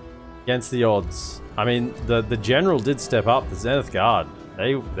 Against the odds. I mean, the general did step up. The Zenith Guard.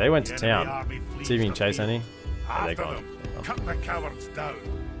 They went to town. See if we can chase any. Oh, they're gone. Cut the cowards down.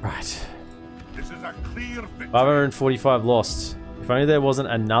 Right. This is a clear victory. 545 lost. If only there wasn't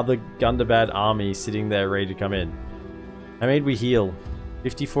another Gundabad army sitting there ready to come in. How many did we heal?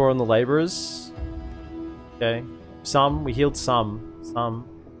 54 on the laborers. Okay. Some. We healed some.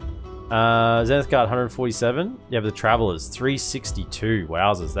 Zenith Guard 147. Yeah, but the Travelers 362.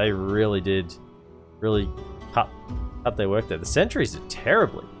 Wowzers. They really did cut their work there. The sentries did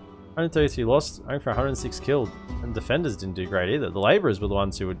terribly. 133 lost, only for 106 killed. And defenders didn't do great either. The laborers were the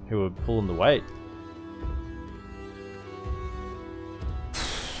ones who were pulling the weight.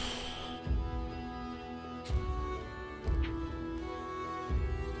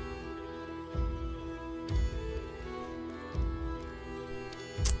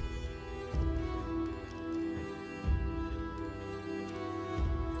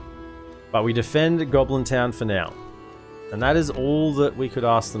 But we defend Goblin Town for now. And that is all that we could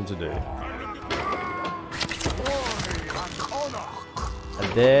ask them to do.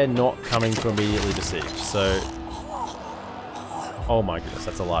 And they're not coming to immediately besiege, so... Oh my goodness,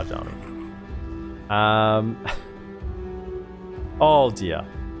 that's a large army. Oh dear.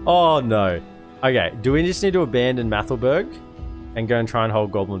 Oh no. Okay, do we just need to abandon Mathelberg and go and try and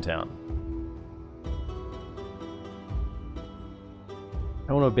hold Goblin Town?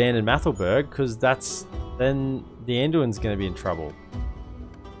 I want to abandon Mathelberg because then the Anduin's going to be in trouble.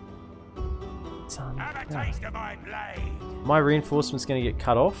 My reinforcement's going to get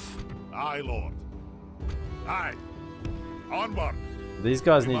cut off. Aye, Lord. Aye. Onward. These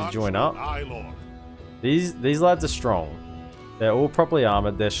guys need to join up. Aye, Lord. These lads are strong. They're all properly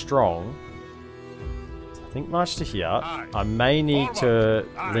armored. They're strong. I think march to here. I may need to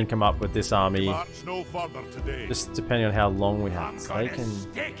link them up with this army. Just depending on how long we have. So they can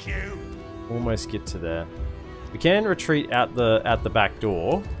almost get to there. We can retreat at the back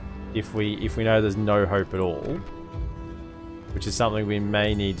door if we know there's no hope at all, which is something we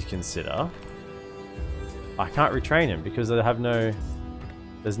may need to consider. I can't retrain him because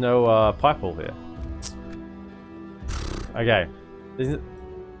there's no pipe hole here. Okay.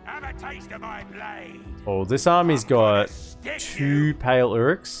 Have a taste of my blade. Oh, this army's got stick 2 you. Pale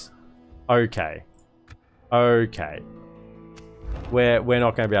Uruks? Okay. Okay. We're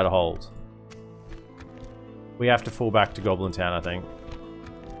not going to be able to hold. We have to fall back to Goblin Town, I think.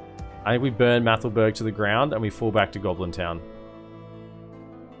 I think we burn Mathelberg to the ground and we fall back to Goblin Town.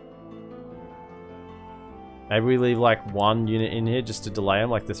 Maybe we leave like 1 unit in here just to delay them,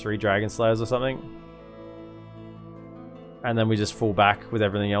 like the 3 Dragon Slayers or something. And then we just fall back with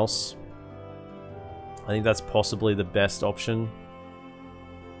everything else. I think that's possibly the best option.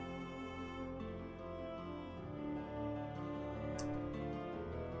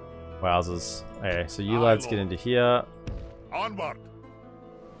 Wowzers. Okay, so you lads get into here. Onward.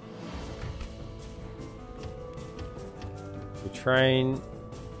 We train.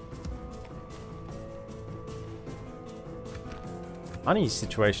 Money's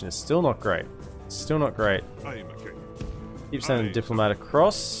situation is still not great. Still not great. I am a king. Keep sending a diplomat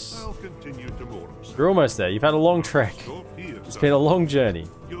across. I'll continue tomorrow. You're almost there. You've had a long trek. Stop here, It's sir. been a long journey.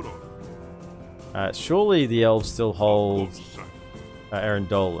 You're on. Surely the elves still hold Course, sir.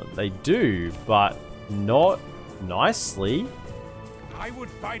 Erendolan. They do, but not nicely. I would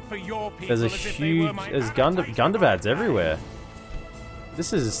fight for your people There's a as if they were huge... my There's appetite for Gundabad's my everywhere.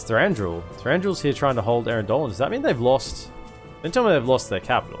 This is Thranduil. Thranduil's here trying to hold Erendolan. Does that mean they've lost... Don't tell me they've lost their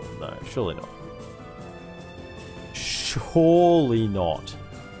capital. No, surely not. Surely not.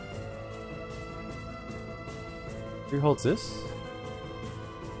 Who holds this?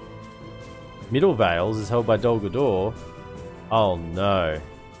 Middle Vales is held by Dol Guldur. Oh no.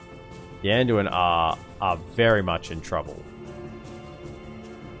 The Anduin are very much in trouble.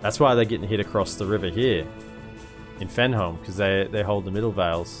 That's why they're getting hit across the river here. In Fenholm, because they hold the Middle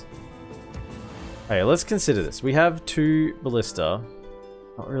Vales. Okay, let's consider this. We have 2 Ballista.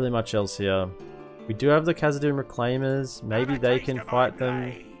 Not really much else here. We do have the Khazad-dum Reclaimers. Maybe they can fight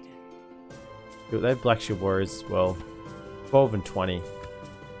them. They have Black Shield Warriors as well. 12 and 20.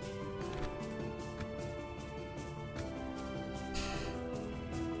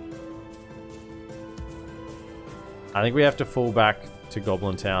 I think we have to fall back to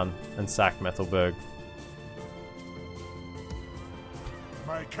Goblin Town and sack Mathelberg.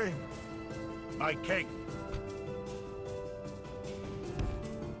 My king. My king.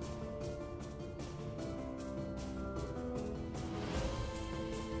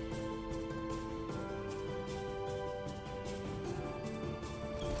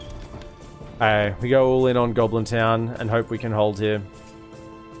 We go all in on Goblin Town and hope we can hold here.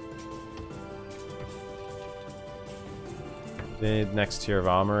 The next tier of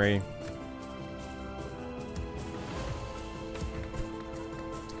armory.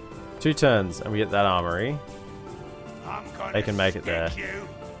 Two turns and we get that armory. They can make it there.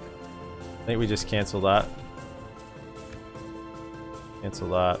 I think we just cancel that. Cancel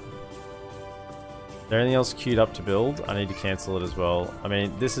that. Is there anything else queued up to build? I need to cancel it as well. I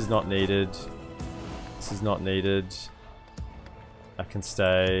mean, this is not needed. This is not needed. That can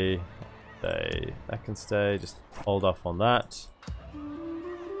stay. That can stay. Just hold off on that.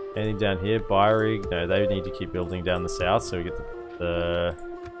 Anything down here? Byerig? No, they need to keep building down the south so we get the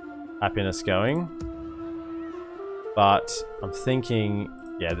happiness going. But I'm thinking,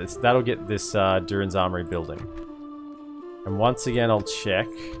 yeah, that'll get this Durin's Armory building. And once again, I'll check.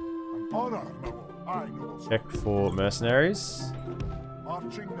 An honor, noble. I, noble. Check for mercenaries.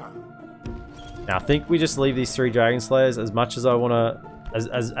 Marching now. Now, I think we just leave these 3 Dragon Slayers as much as I want to...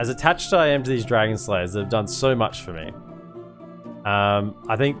 As attached I am to these Dragon Slayers, they've done so much for me.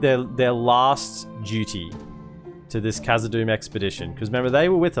 I think their last duty to this Khazad-dum expedition, because remember, they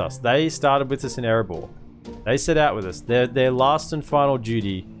were with us. They started with us in Erebor. They set out with us. Their last and final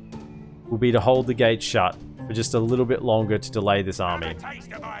duty will be to hold the gate shut for just a little bit longer to delay this army.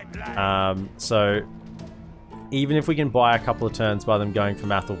 So, even if we can buy a couple of turns by them going for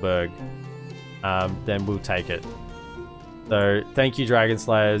Mathelberg, then we'll take it. So, thank you, Dragon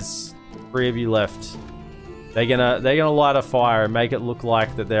Slayers. 3 of you left. They're gonna light a fire and make it look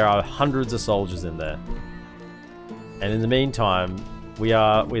like that there are hundreds of soldiers in there. And in the meantime,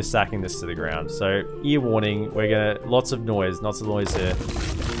 we're sacking this to the ground. So, ear warning, we're gonna lots of noise here.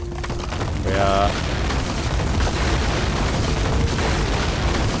 We are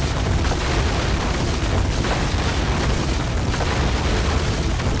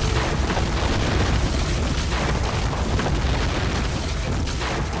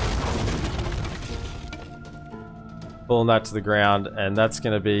pulling that to the ground, and that's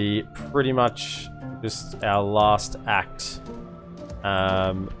going to be pretty much just our last act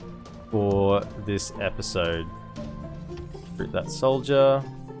for this episode. Recruit that soldier.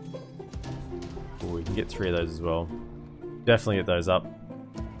 Ooh, we can get 3 of those as well. Definitely get those up.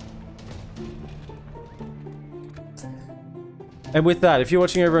 And with that, if you're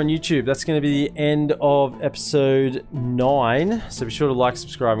watching over on YouTube, that's going to be the end of episode 9. So be sure to like,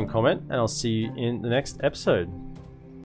 subscribe, and comment, and I'll see you in the next episode.